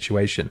any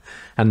situation.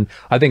 And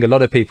I think a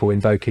lot of people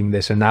invoking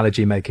this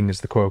analogy making as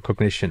the core of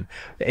cognition,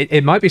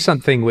 it might be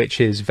something which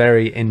is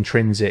very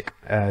intrinsic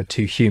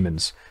to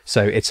humans.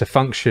 So it's a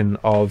function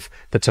of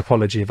the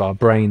topology of our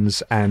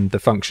brains and the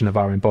function of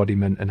our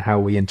embodiment and how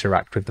we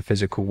interact with the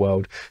physical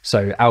world.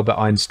 So Albert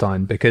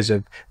Einstein, because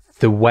of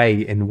the way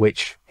in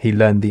which he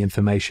learned the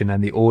information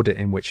and the order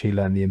in which he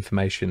learned the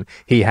information,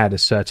 he had a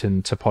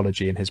certain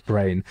topology in his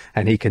brain,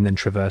 and he can then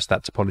traverse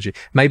that topology.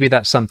 Maybe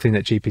that's something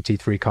that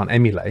GPT-3 can't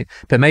emulate,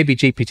 but maybe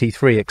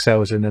GPT-3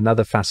 excels in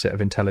another facet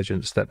of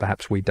intelligence that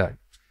perhaps we don't.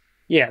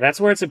 Yeah,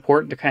 that's where it's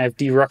important to kind of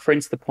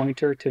dereference the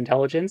pointer to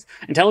intelligence.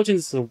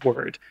 Intelligence is a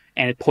word,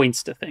 and it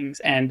points to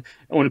things. And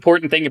one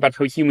important thing about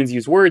how humans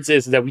use words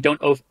is that we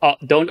don't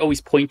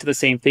always point to the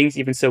same things,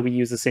 even so we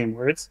use the same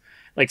words.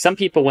 Like, some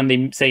people, when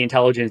they say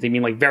intelligence, they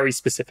mean like very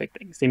specific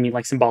things. They mean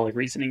like symbolic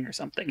reasoning or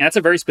something. And that's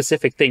a very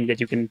specific thing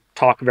that you can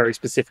talk very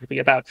specifically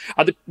about.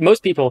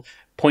 Most people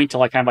point to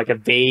like kind of like a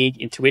vague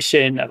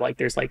intuition of like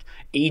there's like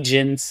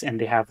agents, and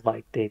they have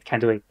like they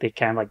kind of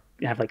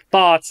have like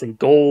thoughts and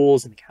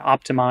goals and kind of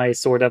optimize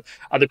sort of.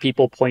 Other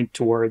people point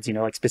towards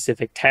like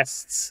specific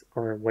tests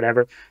or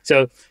whatever.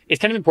 So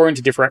it's kind of important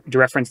to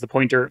dereference the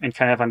pointer and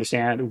kind of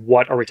understand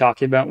what are we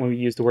talking about when we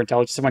use the word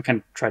intelligence. So I kind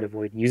of try to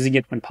avoid using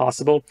it when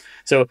possible.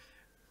 So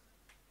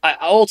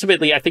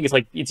ultimately, I think it's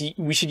like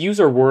we should use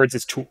our words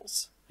as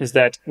tools. Is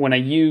that when I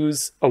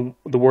use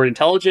the word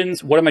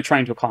intelligence, what am I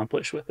trying to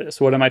accomplish with this?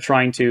 What am I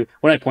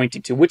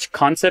pointing to? Which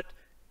concept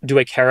do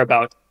I care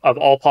about of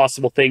all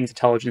possible things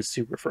intelligence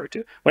to refer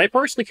to? What I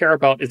personally care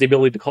about is the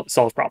ability to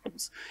solve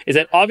problems. Is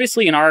that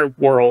obviously in our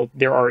world,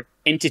 there are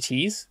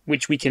entities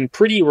which we can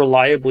pretty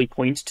reliably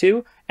point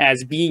to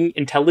as being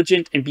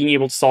intelligent and being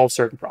able to solve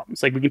certain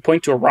problems. Like, we can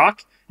point to a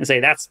rock and say,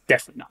 that's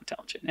definitely not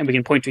intelligent. And we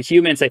can point to a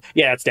human and say,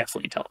 yeah, that's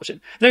definitely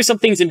intelligent. And there's some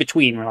things in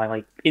between where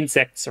like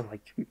insects or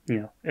like,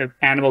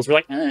 animals, we're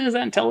like, is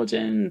that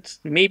intelligent?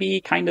 Maybe,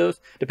 kind of,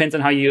 depends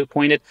on how you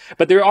point it.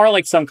 But there are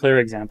like some clear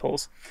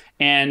examples.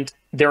 And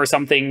there are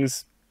some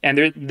things,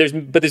 and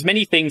there's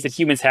many things that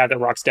humans have that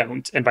rocks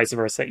don't, and vice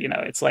versa.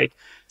 It's like,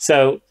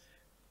 so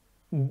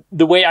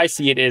the way I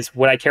see it is,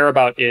 what I care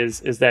about is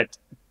that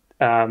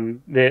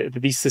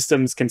these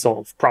systems can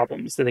solve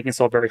problems, that they can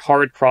solve very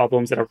hard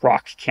problems that a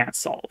rock can't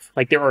solve.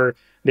 Like, there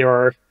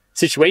are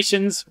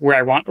situations where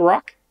I want a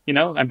rock.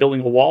 I'm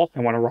building a wall. I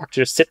want a rock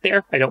to just sit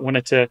there. I don't want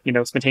it to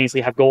spontaneously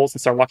have goals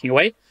and start walking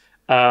away.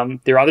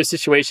 There are other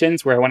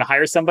situations where I want to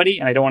hire somebody,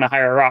 and I don't want to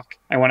hire a rock.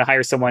 I want to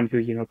hire someone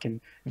who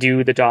can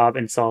do the job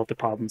and solve the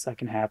problems I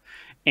can have.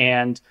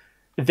 And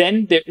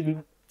then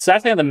so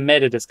that's kind of the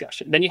meta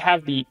discussion. Then you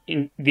have the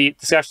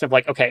discussion of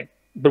like, okay,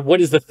 but what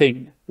is the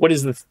thing? What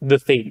is the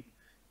thing?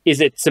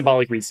 Is it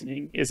symbolic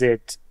reasoning? Is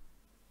it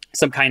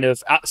some kind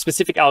of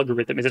specific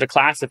algorithm? Is it a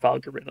class of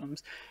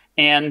algorithms?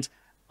 And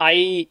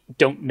I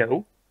don't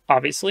know,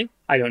 obviously.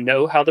 I don't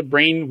know how the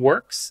brain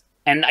works.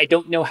 And I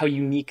don't know how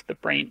unique the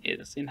brain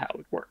is in how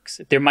it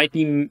works. There might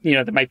be,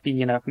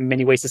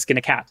 many ways to skin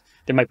a cat.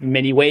 There might be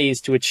many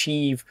ways to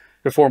achieve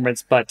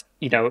performance, but,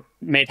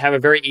 may have a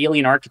very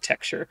alien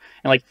architecture.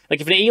 And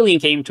like if an alien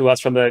came to us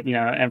from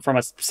and from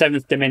a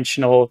seventh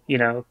dimensional,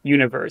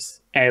 universe,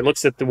 and it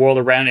looks at the world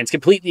around and it's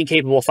completely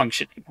incapable of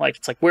functioning. Like,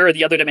 it's like, where are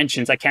the other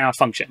dimensions? I cannot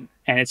function.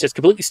 And it's just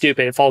completely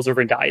stupid. It falls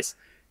over and dies.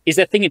 is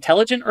that thing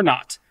intelligent or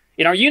not?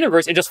 In our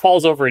universe, it just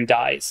falls over and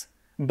dies.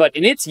 But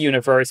in its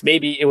universe,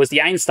 maybe it was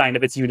the Einstein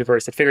of its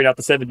universe that figured out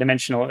the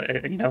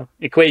 7-dimensional,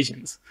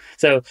 equations.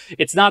 So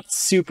it's not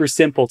super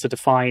simple to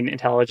define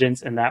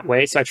intelligence in that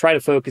way. So I try to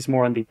focus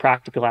more on the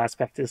practical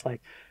aspect. Is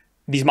like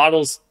these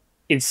models,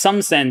 in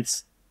some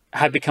sense,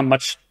 have become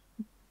much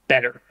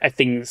better at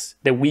things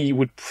that we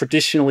would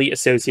traditionally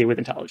associate with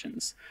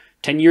intelligence.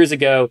 10 years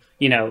ago,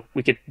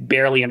 we could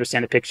barely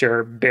understand a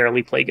picture,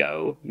 barely play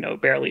Go,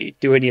 barely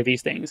do any of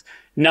these things.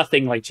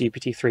 Nothing like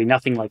GPT-3,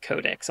 nothing like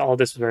Codex. All of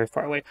this was very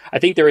far away. I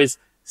think there is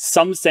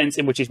some sense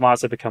in which these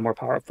models have become more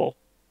powerful.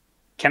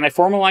 Can I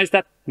formalize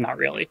that? Not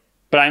really.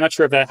 But I'm not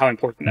sure how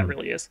important that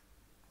really is.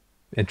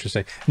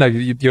 Interesting. No,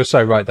 you're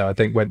so right, though. I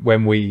think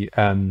when we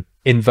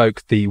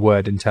invoke the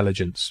word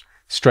intelligence,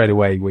 straight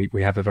away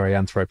we have a very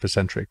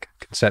anthropocentric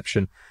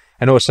conception.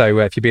 And also,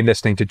 if you've been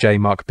listening to J.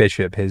 Mark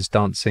Bishop, his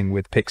Dancing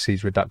with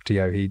Pixies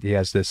Reductio, he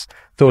has this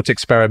thought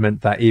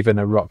experiment that even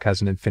a rock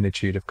has an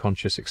infinitude of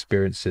conscious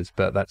experiences,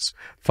 but that's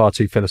far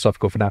too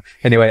philosophical for now.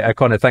 Anyway,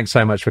 Connor, thanks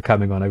so much for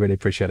coming on. I really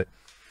appreciate it.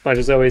 Pleasure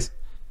as always.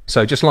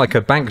 So just like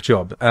a bank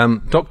job,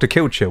 Dr.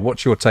 Kilcher,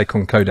 what's your take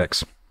on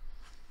Codex?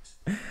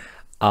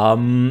 I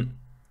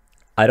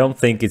don't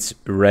think it's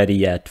ready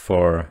yet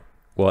for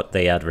what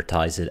they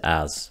advertise it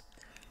as.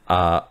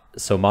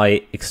 So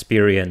my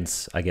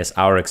experience, I guess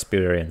our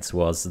experience,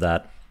 was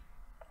that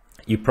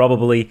you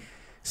probably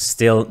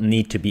still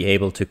need to be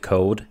able to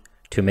code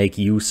to make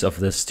use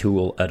of this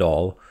tool at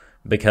all,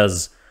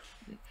 because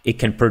it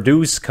can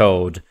produce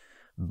code,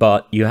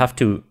 but you have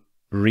to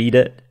read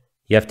it,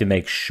 you have to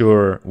make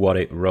sure what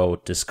it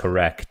wrote is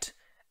correct,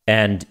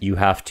 and you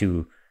have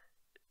to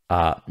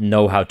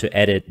know how to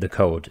edit the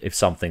code if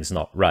something's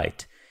not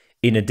right.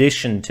 In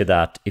addition to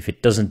that, if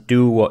it doesn't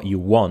do what you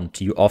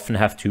want, you often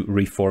have to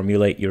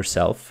reformulate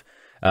yourself.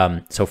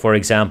 So for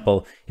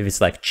example, if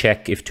it's like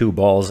check if two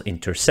balls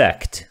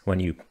intersect, when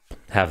you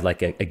have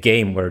like a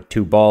game where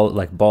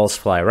balls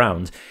fly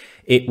around,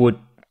 it would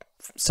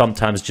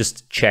sometimes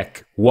just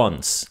check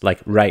once,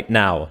 like right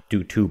now,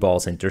 do two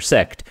balls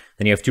intersect?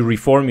 Then you have to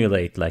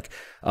reformulate, like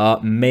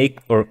make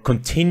or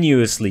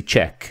continuously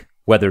check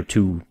whether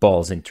two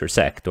balls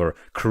intersect, or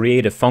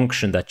create a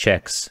function that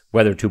checks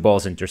whether two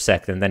balls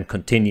intersect and then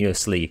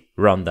continuously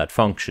run that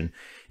function.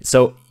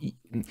 So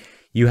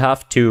you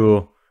have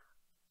to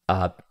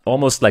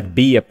almost like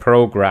be a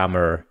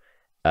programmer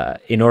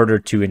in order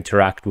to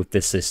interact with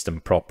this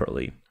system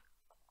properly.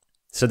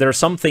 So there are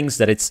some things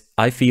that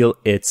I feel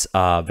it's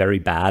very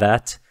bad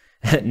at,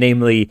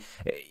 namely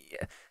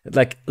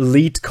like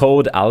lead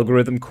code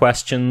algorithm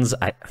questions.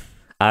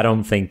 I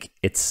don't think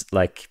it's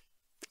like,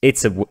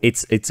 it's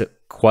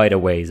quite a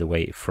ways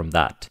away from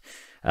that.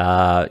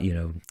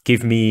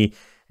 Give me,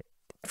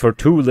 for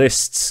two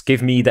lists,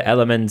 give me the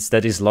elements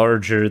that is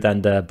larger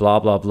than the blah,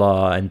 blah,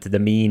 blah, and the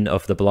mean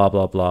of the blah,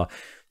 blah, blah.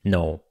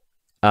 No.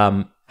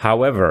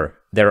 However,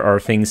 there are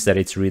things that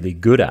it's really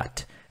good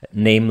at,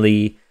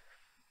 namely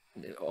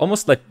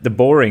almost like the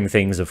boring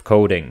things of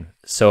coding.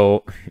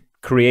 So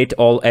create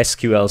all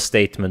SQL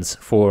statements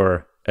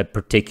for a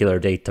particular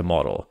data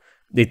model.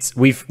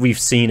 We've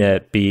seen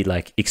it be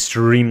like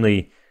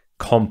extremely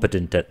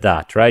competent at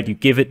that, right? You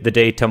give it the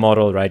data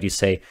model, right? You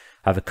say,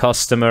 have a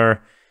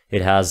customer,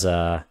 it has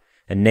a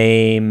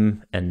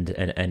name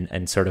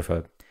and sort of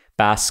a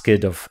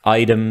basket of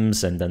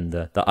items, and then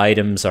the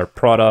items are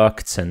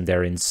products and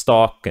they're in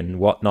stock and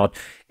whatnot.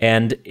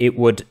 And it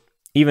would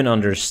even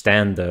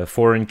understand the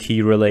foreign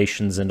key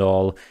relations and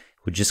all,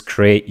 would just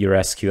create your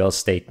SQL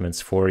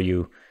statements for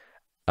you.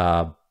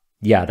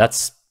 Yeah,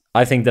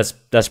 I think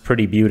that's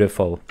pretty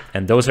beautiful.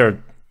 And those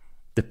are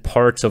the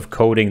parts of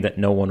coding that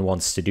no one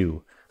wants to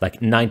do. Like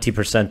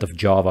 90% of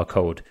Java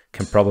code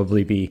can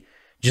probably be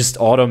just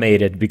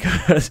automated,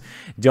 because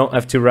you don't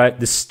have to write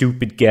the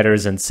stupid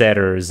getters and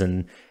setters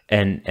and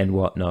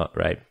whatnot,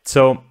 right?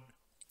 So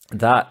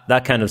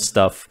that kind of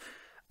stuff,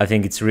 I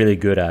think it's really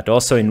good at.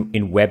 Also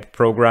in web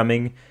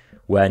programming,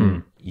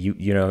 when you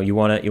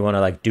wanna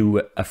like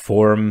do a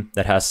form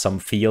that has some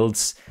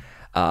fields,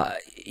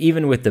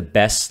 even with the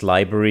best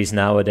libraries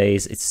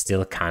nowadays, it's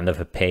still kind of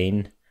a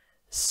pain.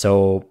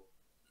 So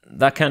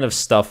that kind of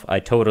stuff, I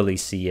totally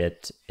see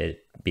it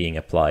being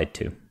applied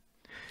to.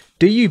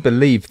 Do you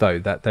believe, though,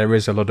 that there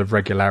is a lot of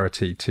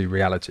regularity to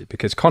reality?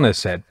 Because Connor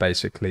said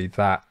basically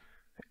that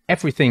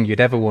everything you'd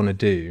ever want to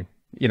do,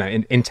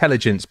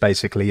 intelligence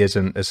basically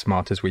isn't as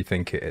smart as we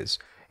think it is.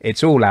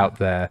 It's all out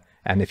there,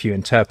 and if you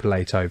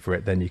interpolate over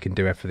it, then you can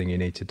do everything you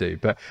need to do.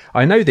 But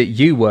I know that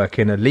you work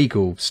in a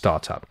legal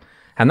startup,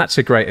 and that's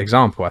a great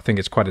example. I think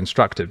it's quite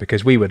instructive,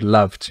 because we would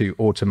love to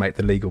automate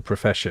the legal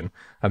profession.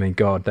 I mean,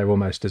 God, they're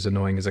almost as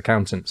annoying as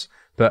accountants.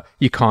 But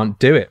you can't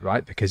do it,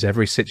 right? Because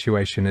every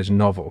situation is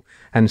novel.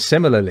 And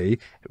similarly,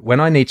 when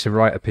I need to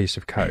write a piece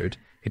of code,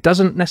 it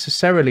doesn't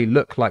necessarily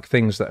look like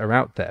things that are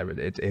out there.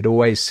 It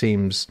always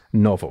seems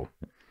novel.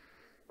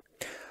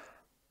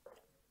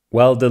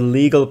 Well, the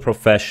legal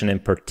profession in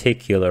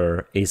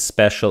particular is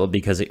special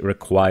because it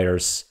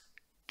requires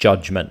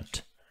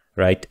judgment.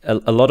 right?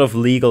 A lot of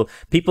legal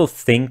people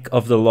think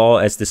of the law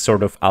as this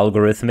sort of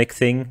algorithmic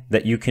thing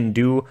that you can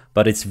do,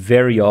 but it's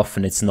very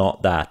often it's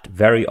not that.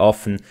 Very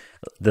often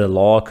the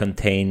law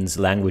contains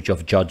language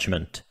of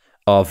judgment,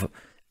 of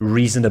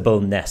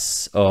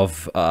reasonableness,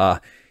 of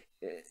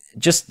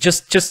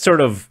just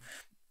sort of,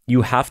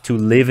 you have to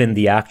live in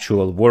the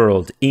actual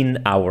world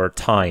in our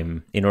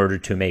time in order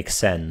to make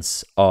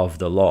sense of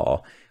the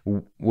law,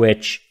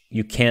 which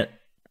you can't.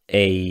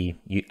 An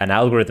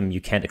algorithm,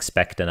 you can't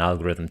expect an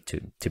algorithm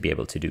to be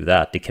able to do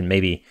that. It can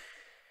maybe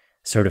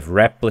sort of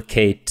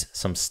replicate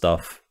some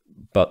stuff,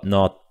 but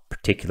not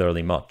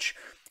particularly much.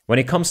 When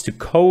it comes to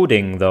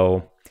coding,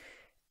 though,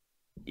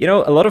 you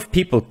know, a lot of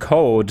people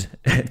code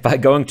by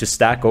going to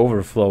Stack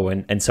Overflow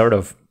and sort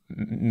of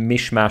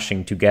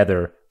mishmashing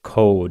together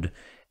code.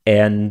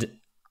 And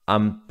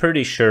I'm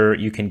pretty sure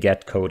you can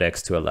get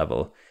Codex to a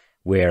level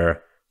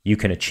where you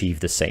can achieve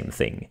the same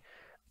thing.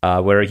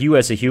 Where you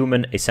as a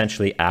human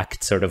essentially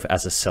act sort of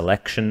as a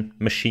selection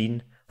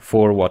machine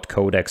for what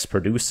Codex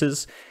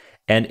produces.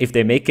 And if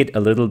they make it a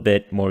little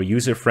bit more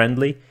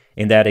user-friendly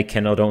in that it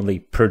can not only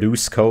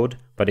produce code,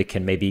 but it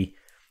can maybe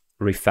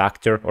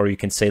refactor, or you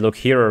can say, look,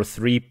 here are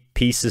 3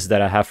 pieces that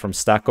I have from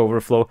Stack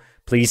Overflow.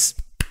 Please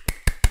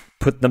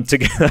put them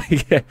together,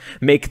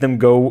 make them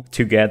go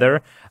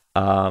together.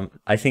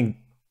 I think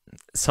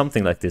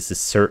something like this is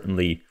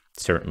certainly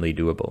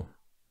doable.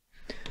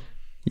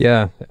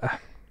 Yeah.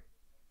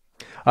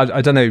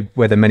 I don't know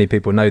whether many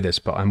people know this,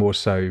 but I'm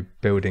also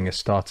building a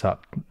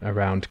startup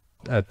around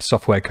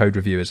software code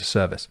review as a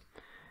service.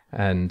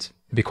 And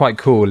it'd be quite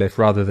cool if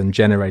rather than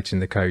generating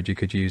the code, you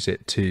could use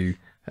it to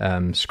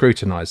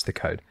scrutinize the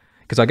code.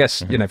 Because I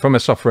guess, you know, from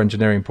a software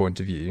engineering point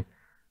of view,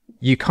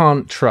 you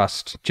can't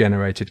trust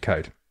generated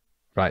code,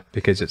 right?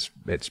 Because it's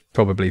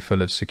probably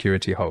full of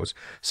security holes.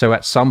 So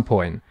at some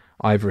point,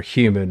 either a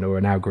human or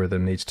an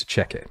algorithm needs to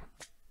check it.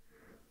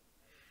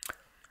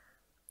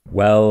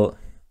 Well,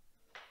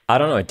 I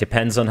don't know. It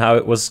depends on how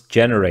it was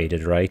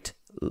generated, right?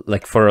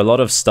 Like for a lot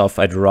of stuff,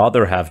 I'd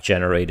rather have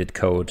generated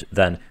code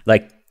than,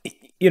 like,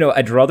 you know,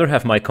 I'd rather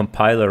have my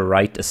compiler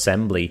write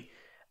assembly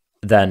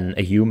than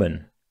a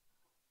human.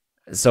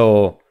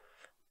 So,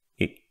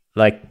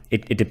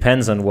 it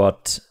depends on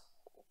what's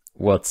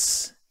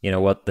you know,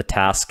 what the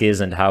task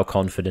is and how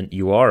confident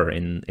you are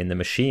in the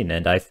machine.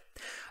 And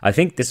I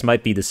think this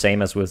might be the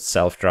same as with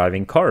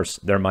self-driving cars.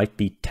 There might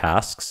be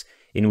tasks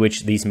in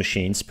which these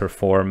machines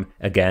perform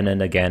again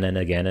and again and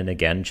again and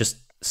again, just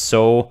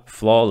so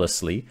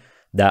flawlessly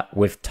that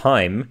with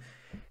time,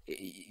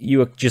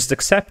 you just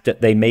accept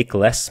that they make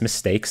less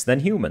mistakes than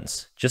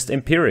humans, just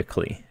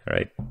empirically,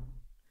 right?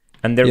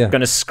 And they're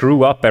going to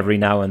screw up every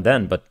now and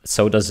then, but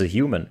so does a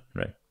human,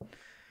 right?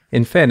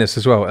 In fairness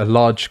as well, a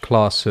large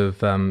class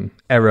of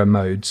error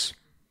modes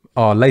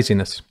are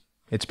laziness.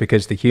 It's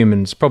because the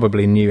humans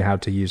probably knew how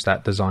to use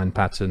that design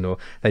pattern, or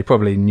they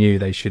probably knew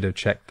they should have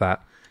checked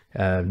that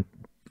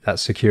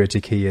security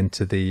key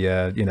into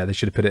the, you know, they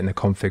should have put it in the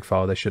config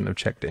file. They shouldn't have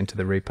checked it into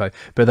the repo,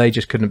 but they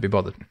just couldn't be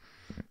bothered.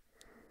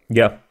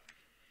 Yeah.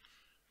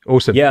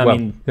 Awesome. Yeah. Well, I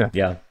mean,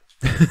 yeah.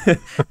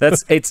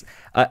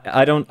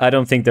 I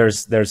don't think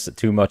there's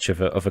too much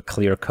of a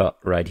clear cut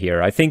right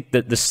here. I think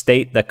that the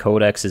state that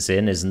Codex is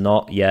in is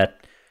not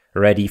yet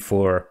ready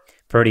for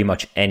pretty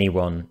much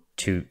anyone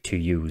to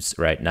use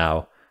right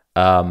now.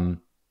 The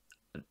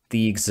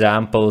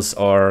examples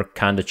are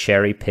kind of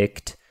cherry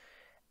picked,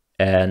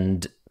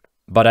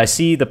 but I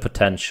see the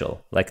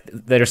potential. Like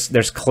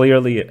there's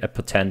clearly a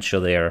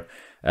potential there,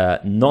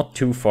 not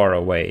too far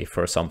away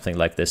for something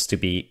like this to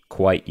be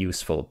quite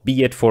useful,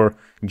 be it for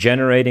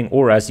generating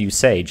or, as you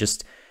say,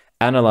 just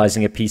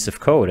analyzing a piece of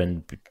code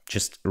and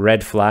just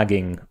red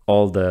flagging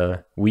all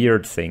the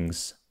weird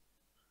things.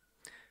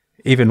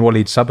 Even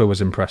Walid Saba was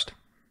impressed.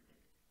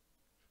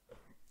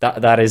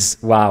 That is,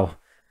 wow.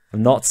 I've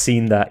not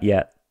seen that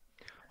yet.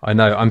 I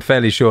know. I'm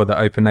fairly sure that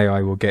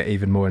OpenAI will get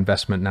even more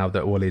investment now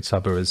that Walid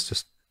Saba has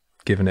just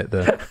given it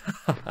the...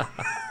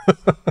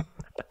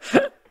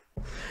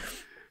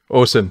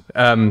 Awesome.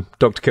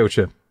 Dr.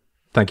 Kilcher,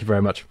 thank you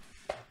very much.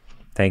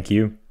 Thank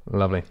you.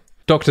 Lovely.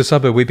 Dr.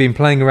 Saba, we've been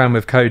playing around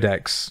with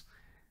Codex.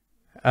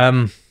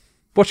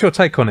 What's your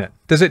take on it?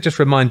 Does it just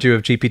remind you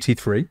of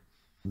GPT-3?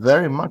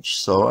 Very much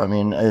so. I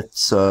mean,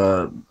 it's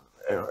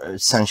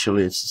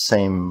essentially it's the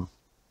same,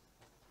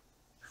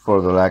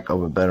 for the lack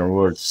of a better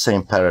word,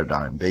 same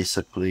paradigm.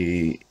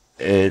 Basically,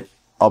 it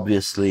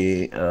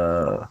obviously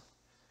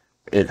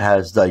it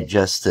has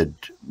digested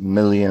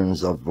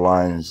millions of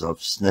lines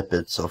of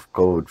snippets of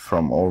code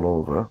from all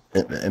over.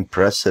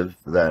 Impressive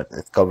that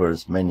it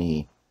covers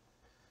many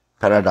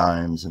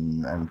paradigms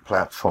and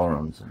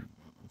platforms,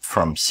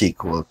 from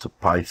SQL to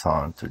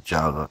Python to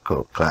Java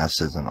code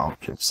classes and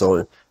objects.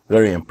 So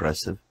very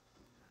impressive.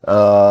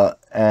 I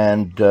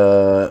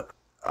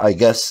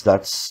guess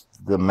that's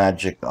the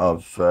magic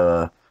of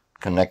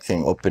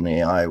connecting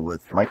OpenAI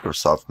with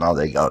Microsoft. Now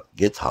they got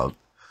GitHub,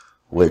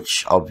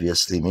 which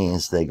obviously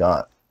means they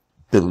got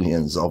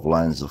billions of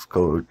lines of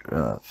code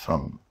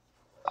from...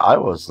 I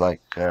was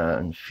like in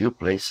a few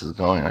places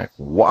going like,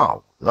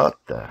 wow,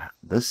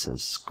 this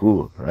is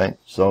cool, right?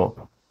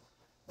 So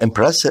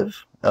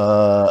impressive.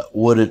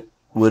 Would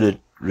it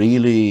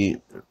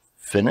really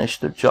finish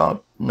the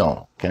job?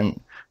 No.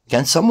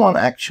 Can someone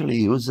actually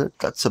use it?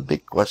 That's a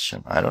big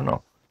question. I don't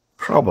know.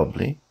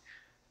 Probably.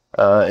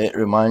 It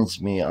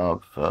reminds me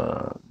of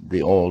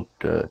the old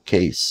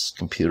case,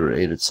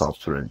 computer-aided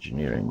software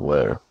engineering,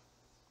 where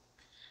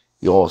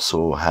you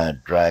also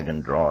had drag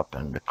and drop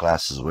and the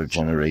classes were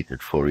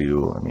generated for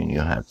you. I mean, you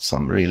had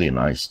some really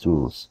nice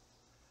tools.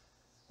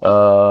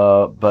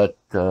 But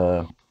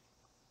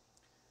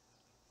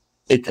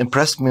it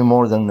impressed me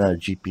more than the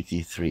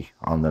GPT-3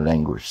 on the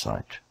language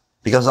side.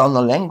 Because on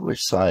the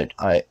language side,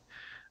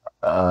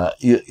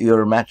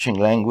 you're matching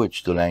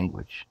language to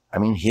language. I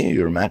mean, here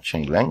you're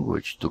matching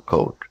language to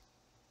code.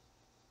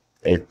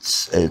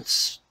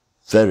 It's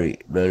very,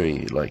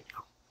 very like,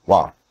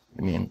 wow.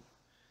 I mean,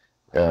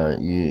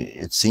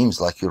 it seems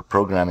like you're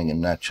programming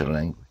in natural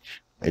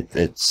language.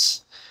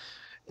 It's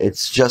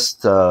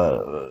just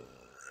very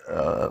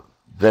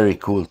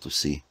cool to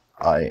see.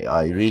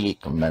 I really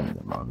commend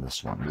them on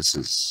this one. This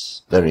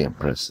is very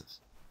impressive.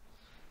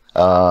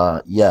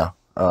 Yeah.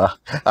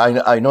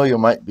 I know you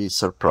might be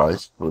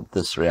surprised with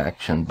this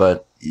reaction,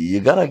 but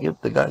you gotta give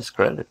the guys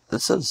credit.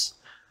 This is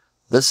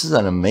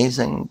an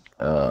amazing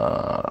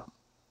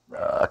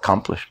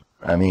accomplishment.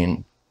 I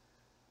mean,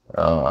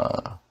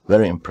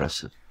 very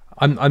impressive.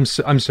 I'm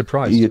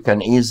surprised. You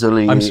can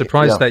easily. I'm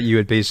surprised that you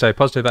would be so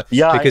positive.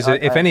 Yeah, because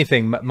if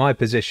anything, my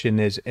position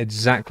is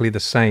exactly the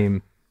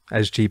same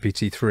as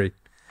GPT-3.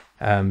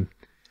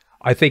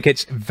 I think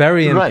it's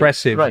very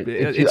impressive. Right.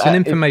 It's an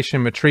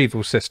information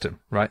retrieval system,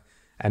 right?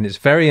 And it's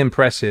very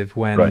impressive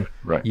when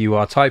you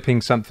are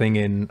typing something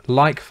in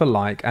like for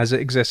like as it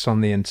exists on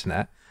the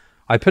internet.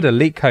 I put a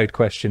leak code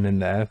question in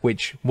there,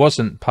 which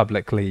wasn't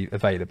publicly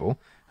available,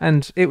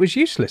 and it was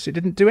useless. It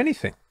didn't do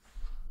anything.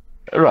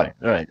 Right.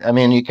 I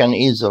mean, you can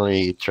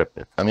easily trip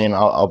it. I mean,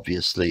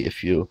 obviously,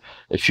 if you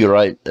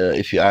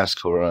ask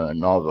for a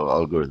novel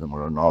algorithm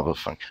or a novel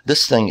function,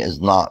 this thing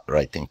is not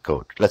writing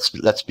code.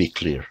 Let's be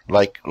clear.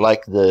 Like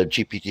the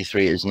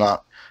GPT-3 is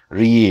not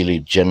really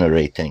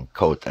generating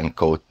quote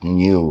unquote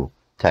new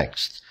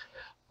text,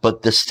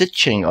 but the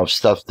stitching of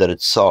stuff that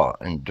it saw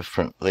in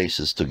different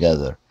places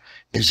together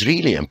is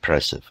really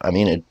impressive. I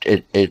mean,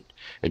 it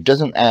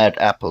doesn't add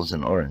apples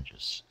and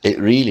oranges. It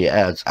really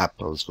adds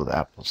apples with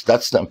apples.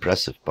 That's the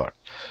impressive part.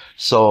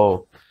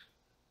 So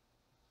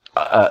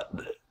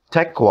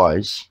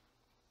tech-wise,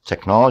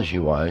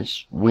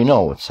 technology-wise, we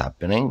know what's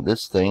happening.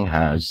 This thing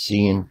has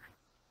seen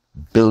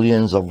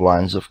billions of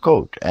lines of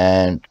code,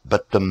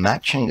 but the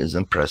matching is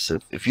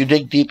impressive. If you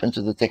dig deep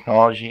into the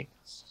technology,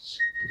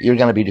 you're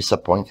going to be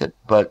disappointed,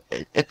 but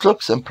it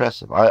looks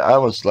impressive. I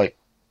was like,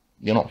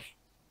 you know,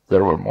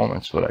 there were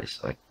moments where I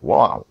was like,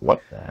 wow,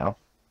 what the hell?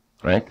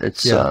 Right?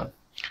 It's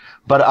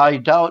but I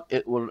doubt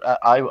it will.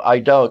 I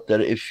doubt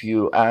that if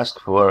you ask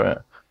for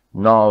a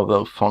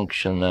novel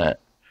function that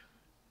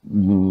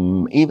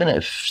even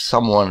if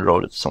someone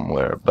wrote it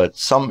somewhere, but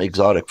some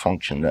exotic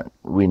function that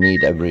we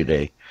need every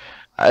day,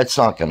 it's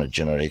not going to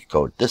generate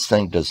code. This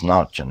thing does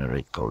not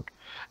generate code.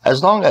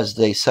 As long as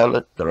they sell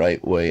it the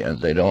right way and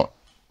they don't,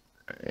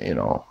 you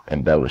know,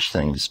 embellish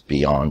things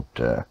beyond.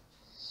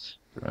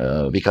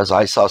 Because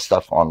I saw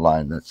stuff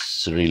online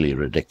that's really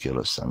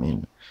ridiculous. I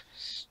mean,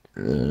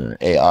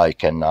 AI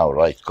can now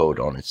write code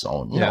on its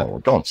own. Yeah.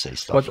 No, don't say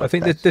stuff like I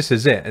think that. this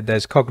is it.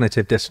 There's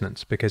cognitive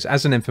dissonance, because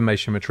as an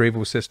information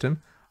retrieval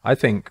system, I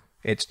think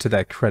it's to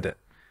their credit.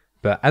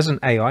 But as an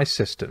AI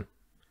system,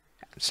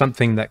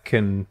 something that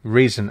can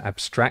reason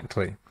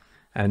abstractly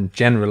and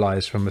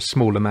generalize from a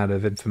small amount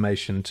of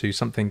information to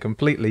something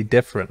completely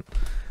different,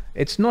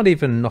 it's not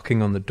even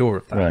knocking on the door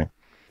of that. Right.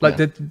 Like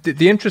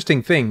the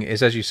interesting thing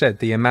is, as you said,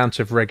 the amount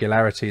of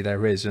regularity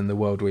there is in the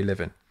world we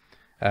live in.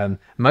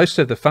 Most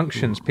of the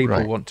functions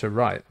people want to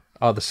write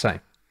are the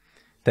same.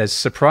 There's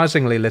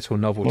surprisingly little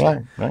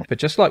novelty. Right. But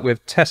just like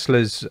with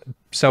Tesla's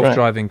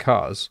self-driving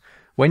cars,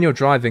 when you're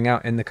driving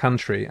out in the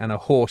country and a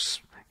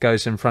horse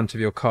goes in front of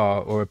your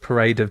car, or a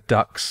parade of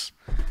ducks,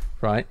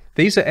 right?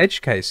 These are edge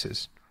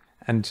cases.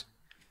 And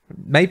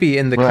maybe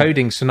in the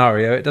coding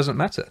scenario, it doesn't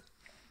matter.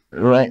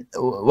 Right.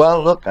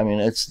 Well, look, I mean,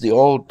 it's the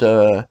old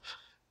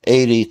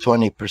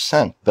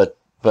 80-20%, but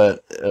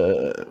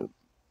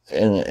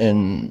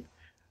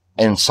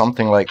in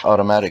something like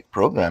automatic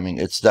programming,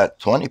 it's that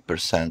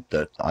 20%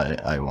 that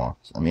I want.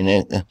 I mean,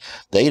 the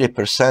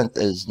 80%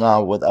 is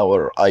now with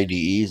our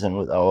IDEs and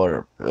with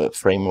our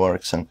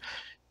frameworks, and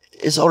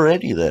is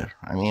already there.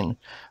 I mean,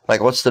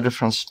 like, what's the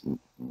difference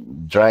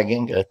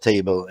dragging a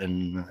table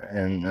in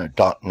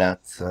 .NET?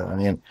 I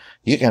mean,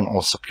 you can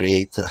also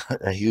create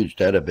a huge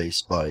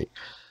database by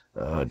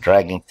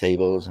dragging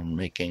tables and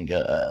making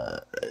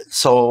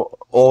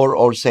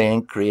or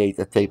saying create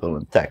a table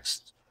in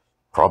text.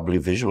 Probably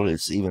visually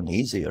it's even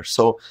easier.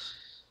 So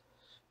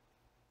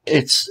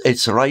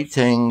it's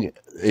writing,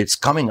 it's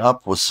coming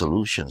up with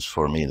solutions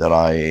for me that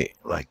I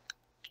like.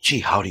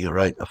 Gee, how do you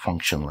write a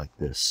function like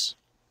this?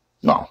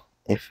 No,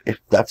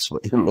 if that's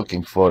what you're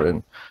looking for,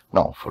 and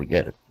no,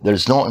 forget it.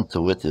 There's no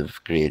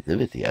intuitive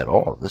creativity at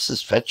all. This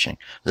is fetching.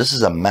 This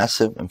is a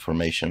massive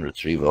information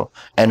retrieval,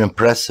 an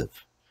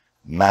impressive,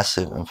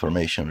 massive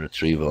information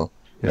retrieval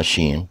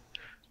machine.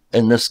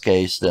 In this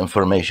case, the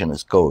information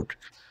is code.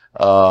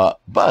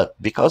 But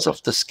because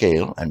of the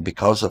scale and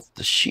because of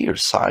the sheer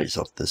size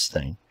of this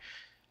thing,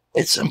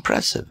 it's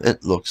impressive.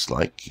 It looks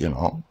like, you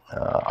know,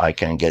 I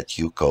can get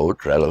you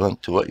code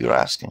relevant to what you're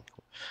asking.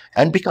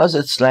 And because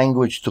it's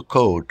language to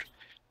code,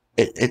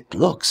 it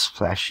looks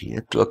flashy.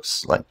 It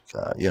looks like,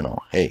 you know,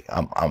 hey,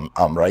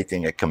 I'm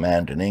writing a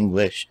command in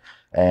English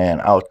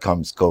and out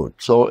comes code.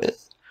 So,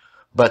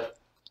 but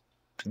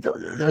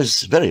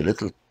there's very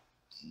little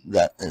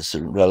that is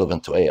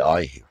relevant to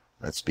AI here.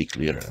 Let's be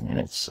clear. I mean,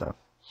 it's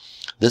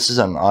this is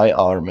an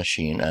IR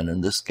machine, and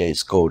in this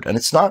case, code. And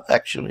it's not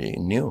actually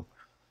new.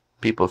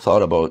 People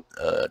thought about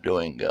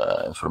doing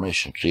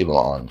information retrieval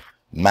on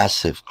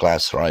massive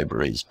class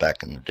libraries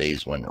back in the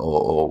days when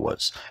OO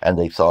was, and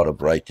they thought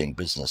of writing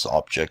business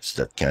objects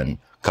that can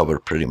cover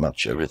pretty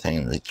much everything,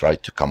 and they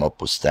tried to come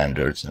up with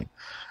standards,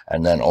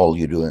 and then all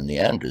you do in the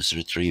end is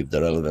retrieve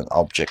the relevant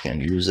object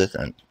and use it,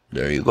 and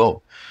there you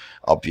go.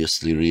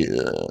 Obviously,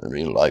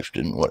 real life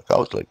didn't work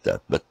out like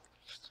that. But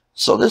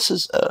so this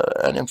is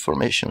an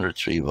information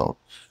retrieval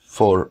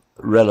for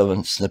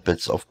relevant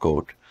snippets of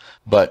code.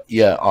 But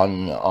yeah,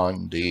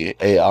 on the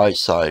AI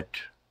side,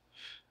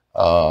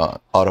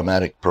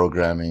 automatic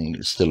programming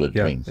is still a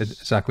dream. Yeah,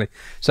 exactly.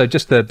 So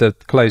just the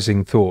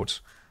closing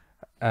thought.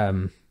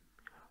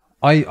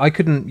 I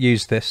couldn't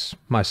use this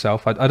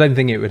myself. I don't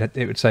think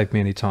it would save me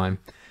any time.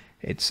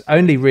 It's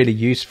only really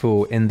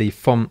useful in the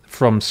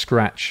from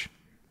scratch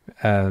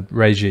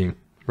regime,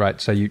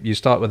 right? So you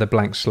start with a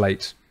blank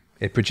slate.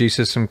 It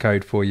produces some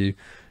code for you.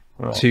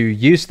 Right. To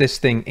use this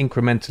thing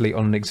incrementally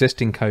on an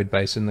existing code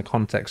base in the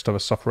context of a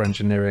software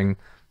engineering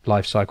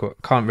lifecycle,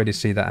 can't really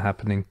see that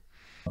happening.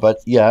 But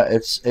yeah,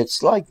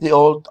 it's like the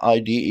old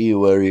IDE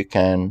where you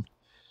can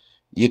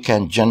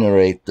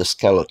generate the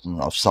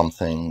skeleton of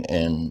something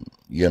in,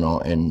 you know,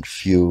 in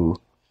few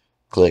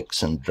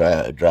clicks and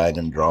drag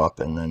and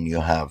drop, and then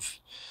you have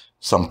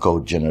some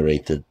code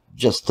generated,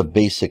 just the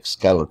basic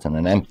skeleton,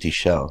 an empty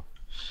shell.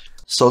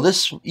 So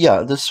this,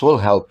 yeah, this will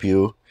help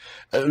you.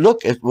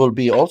 Look, it will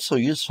be also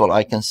useful.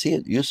 I can see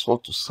it useful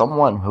to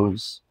someone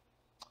who's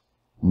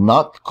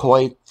not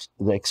quite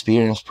the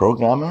experienced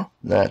programmer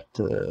that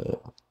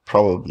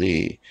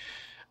probably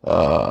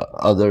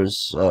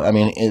others. I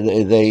mean,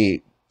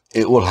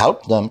 it will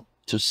help them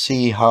to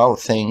see how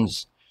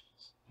things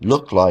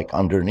look like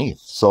underneath.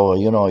 So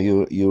you know,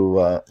 you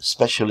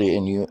especially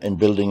in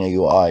building a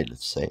UI,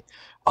 let's say,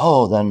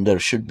 oh, then there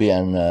should be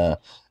an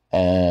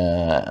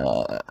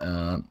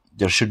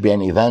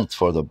event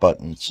for the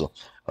button. So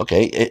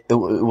okay, it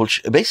will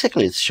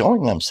basically it's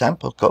showing them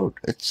sample code.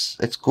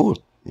 It's cool.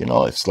 You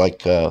know, it's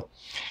like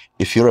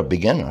if you're a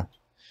beginner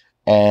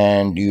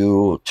and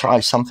you try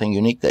something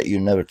unique that you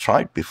never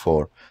tried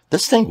before,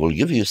 this thing will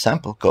give you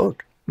sample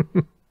code.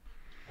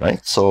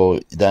 Right? So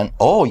then,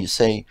 oh, you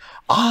say,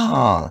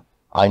 I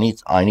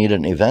need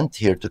an event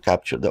here to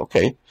capture the,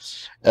 okay.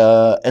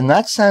 In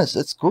that sense,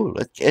 it's cool.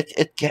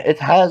 It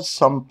has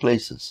some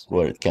places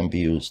where it can be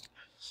used.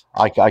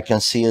 I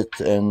can see it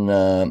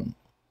in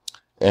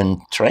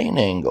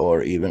training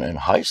or even in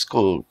high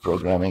school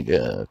programming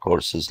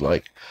courses,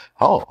 like,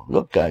 oh,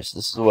 look, guys,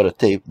 this is what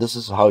this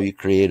is how you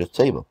create a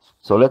table.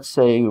 So let's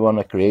say you want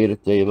to create a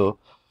table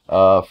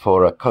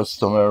for a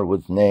customer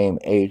with name,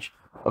 age.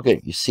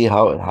 Okay, you see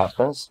how it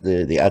happens.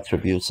 The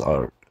attributes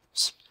are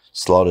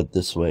slotted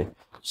this way.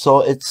 So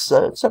it's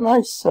a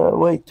nice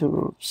way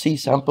to see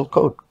sample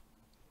code.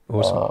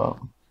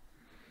 Awesome.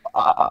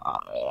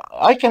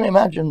 I can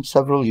imagine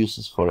several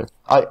uses for it.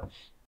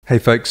 Hey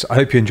folks, I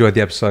hope you enjoyed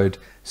the episode.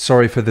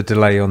 Sorry for the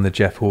delay on the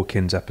Jeff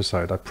Hawkins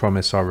episode. I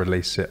promise I'll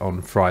release it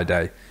on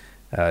Friday.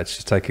 It's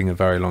just taking a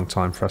very long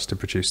time for us to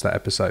produce that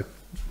episode.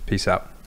 Peace out.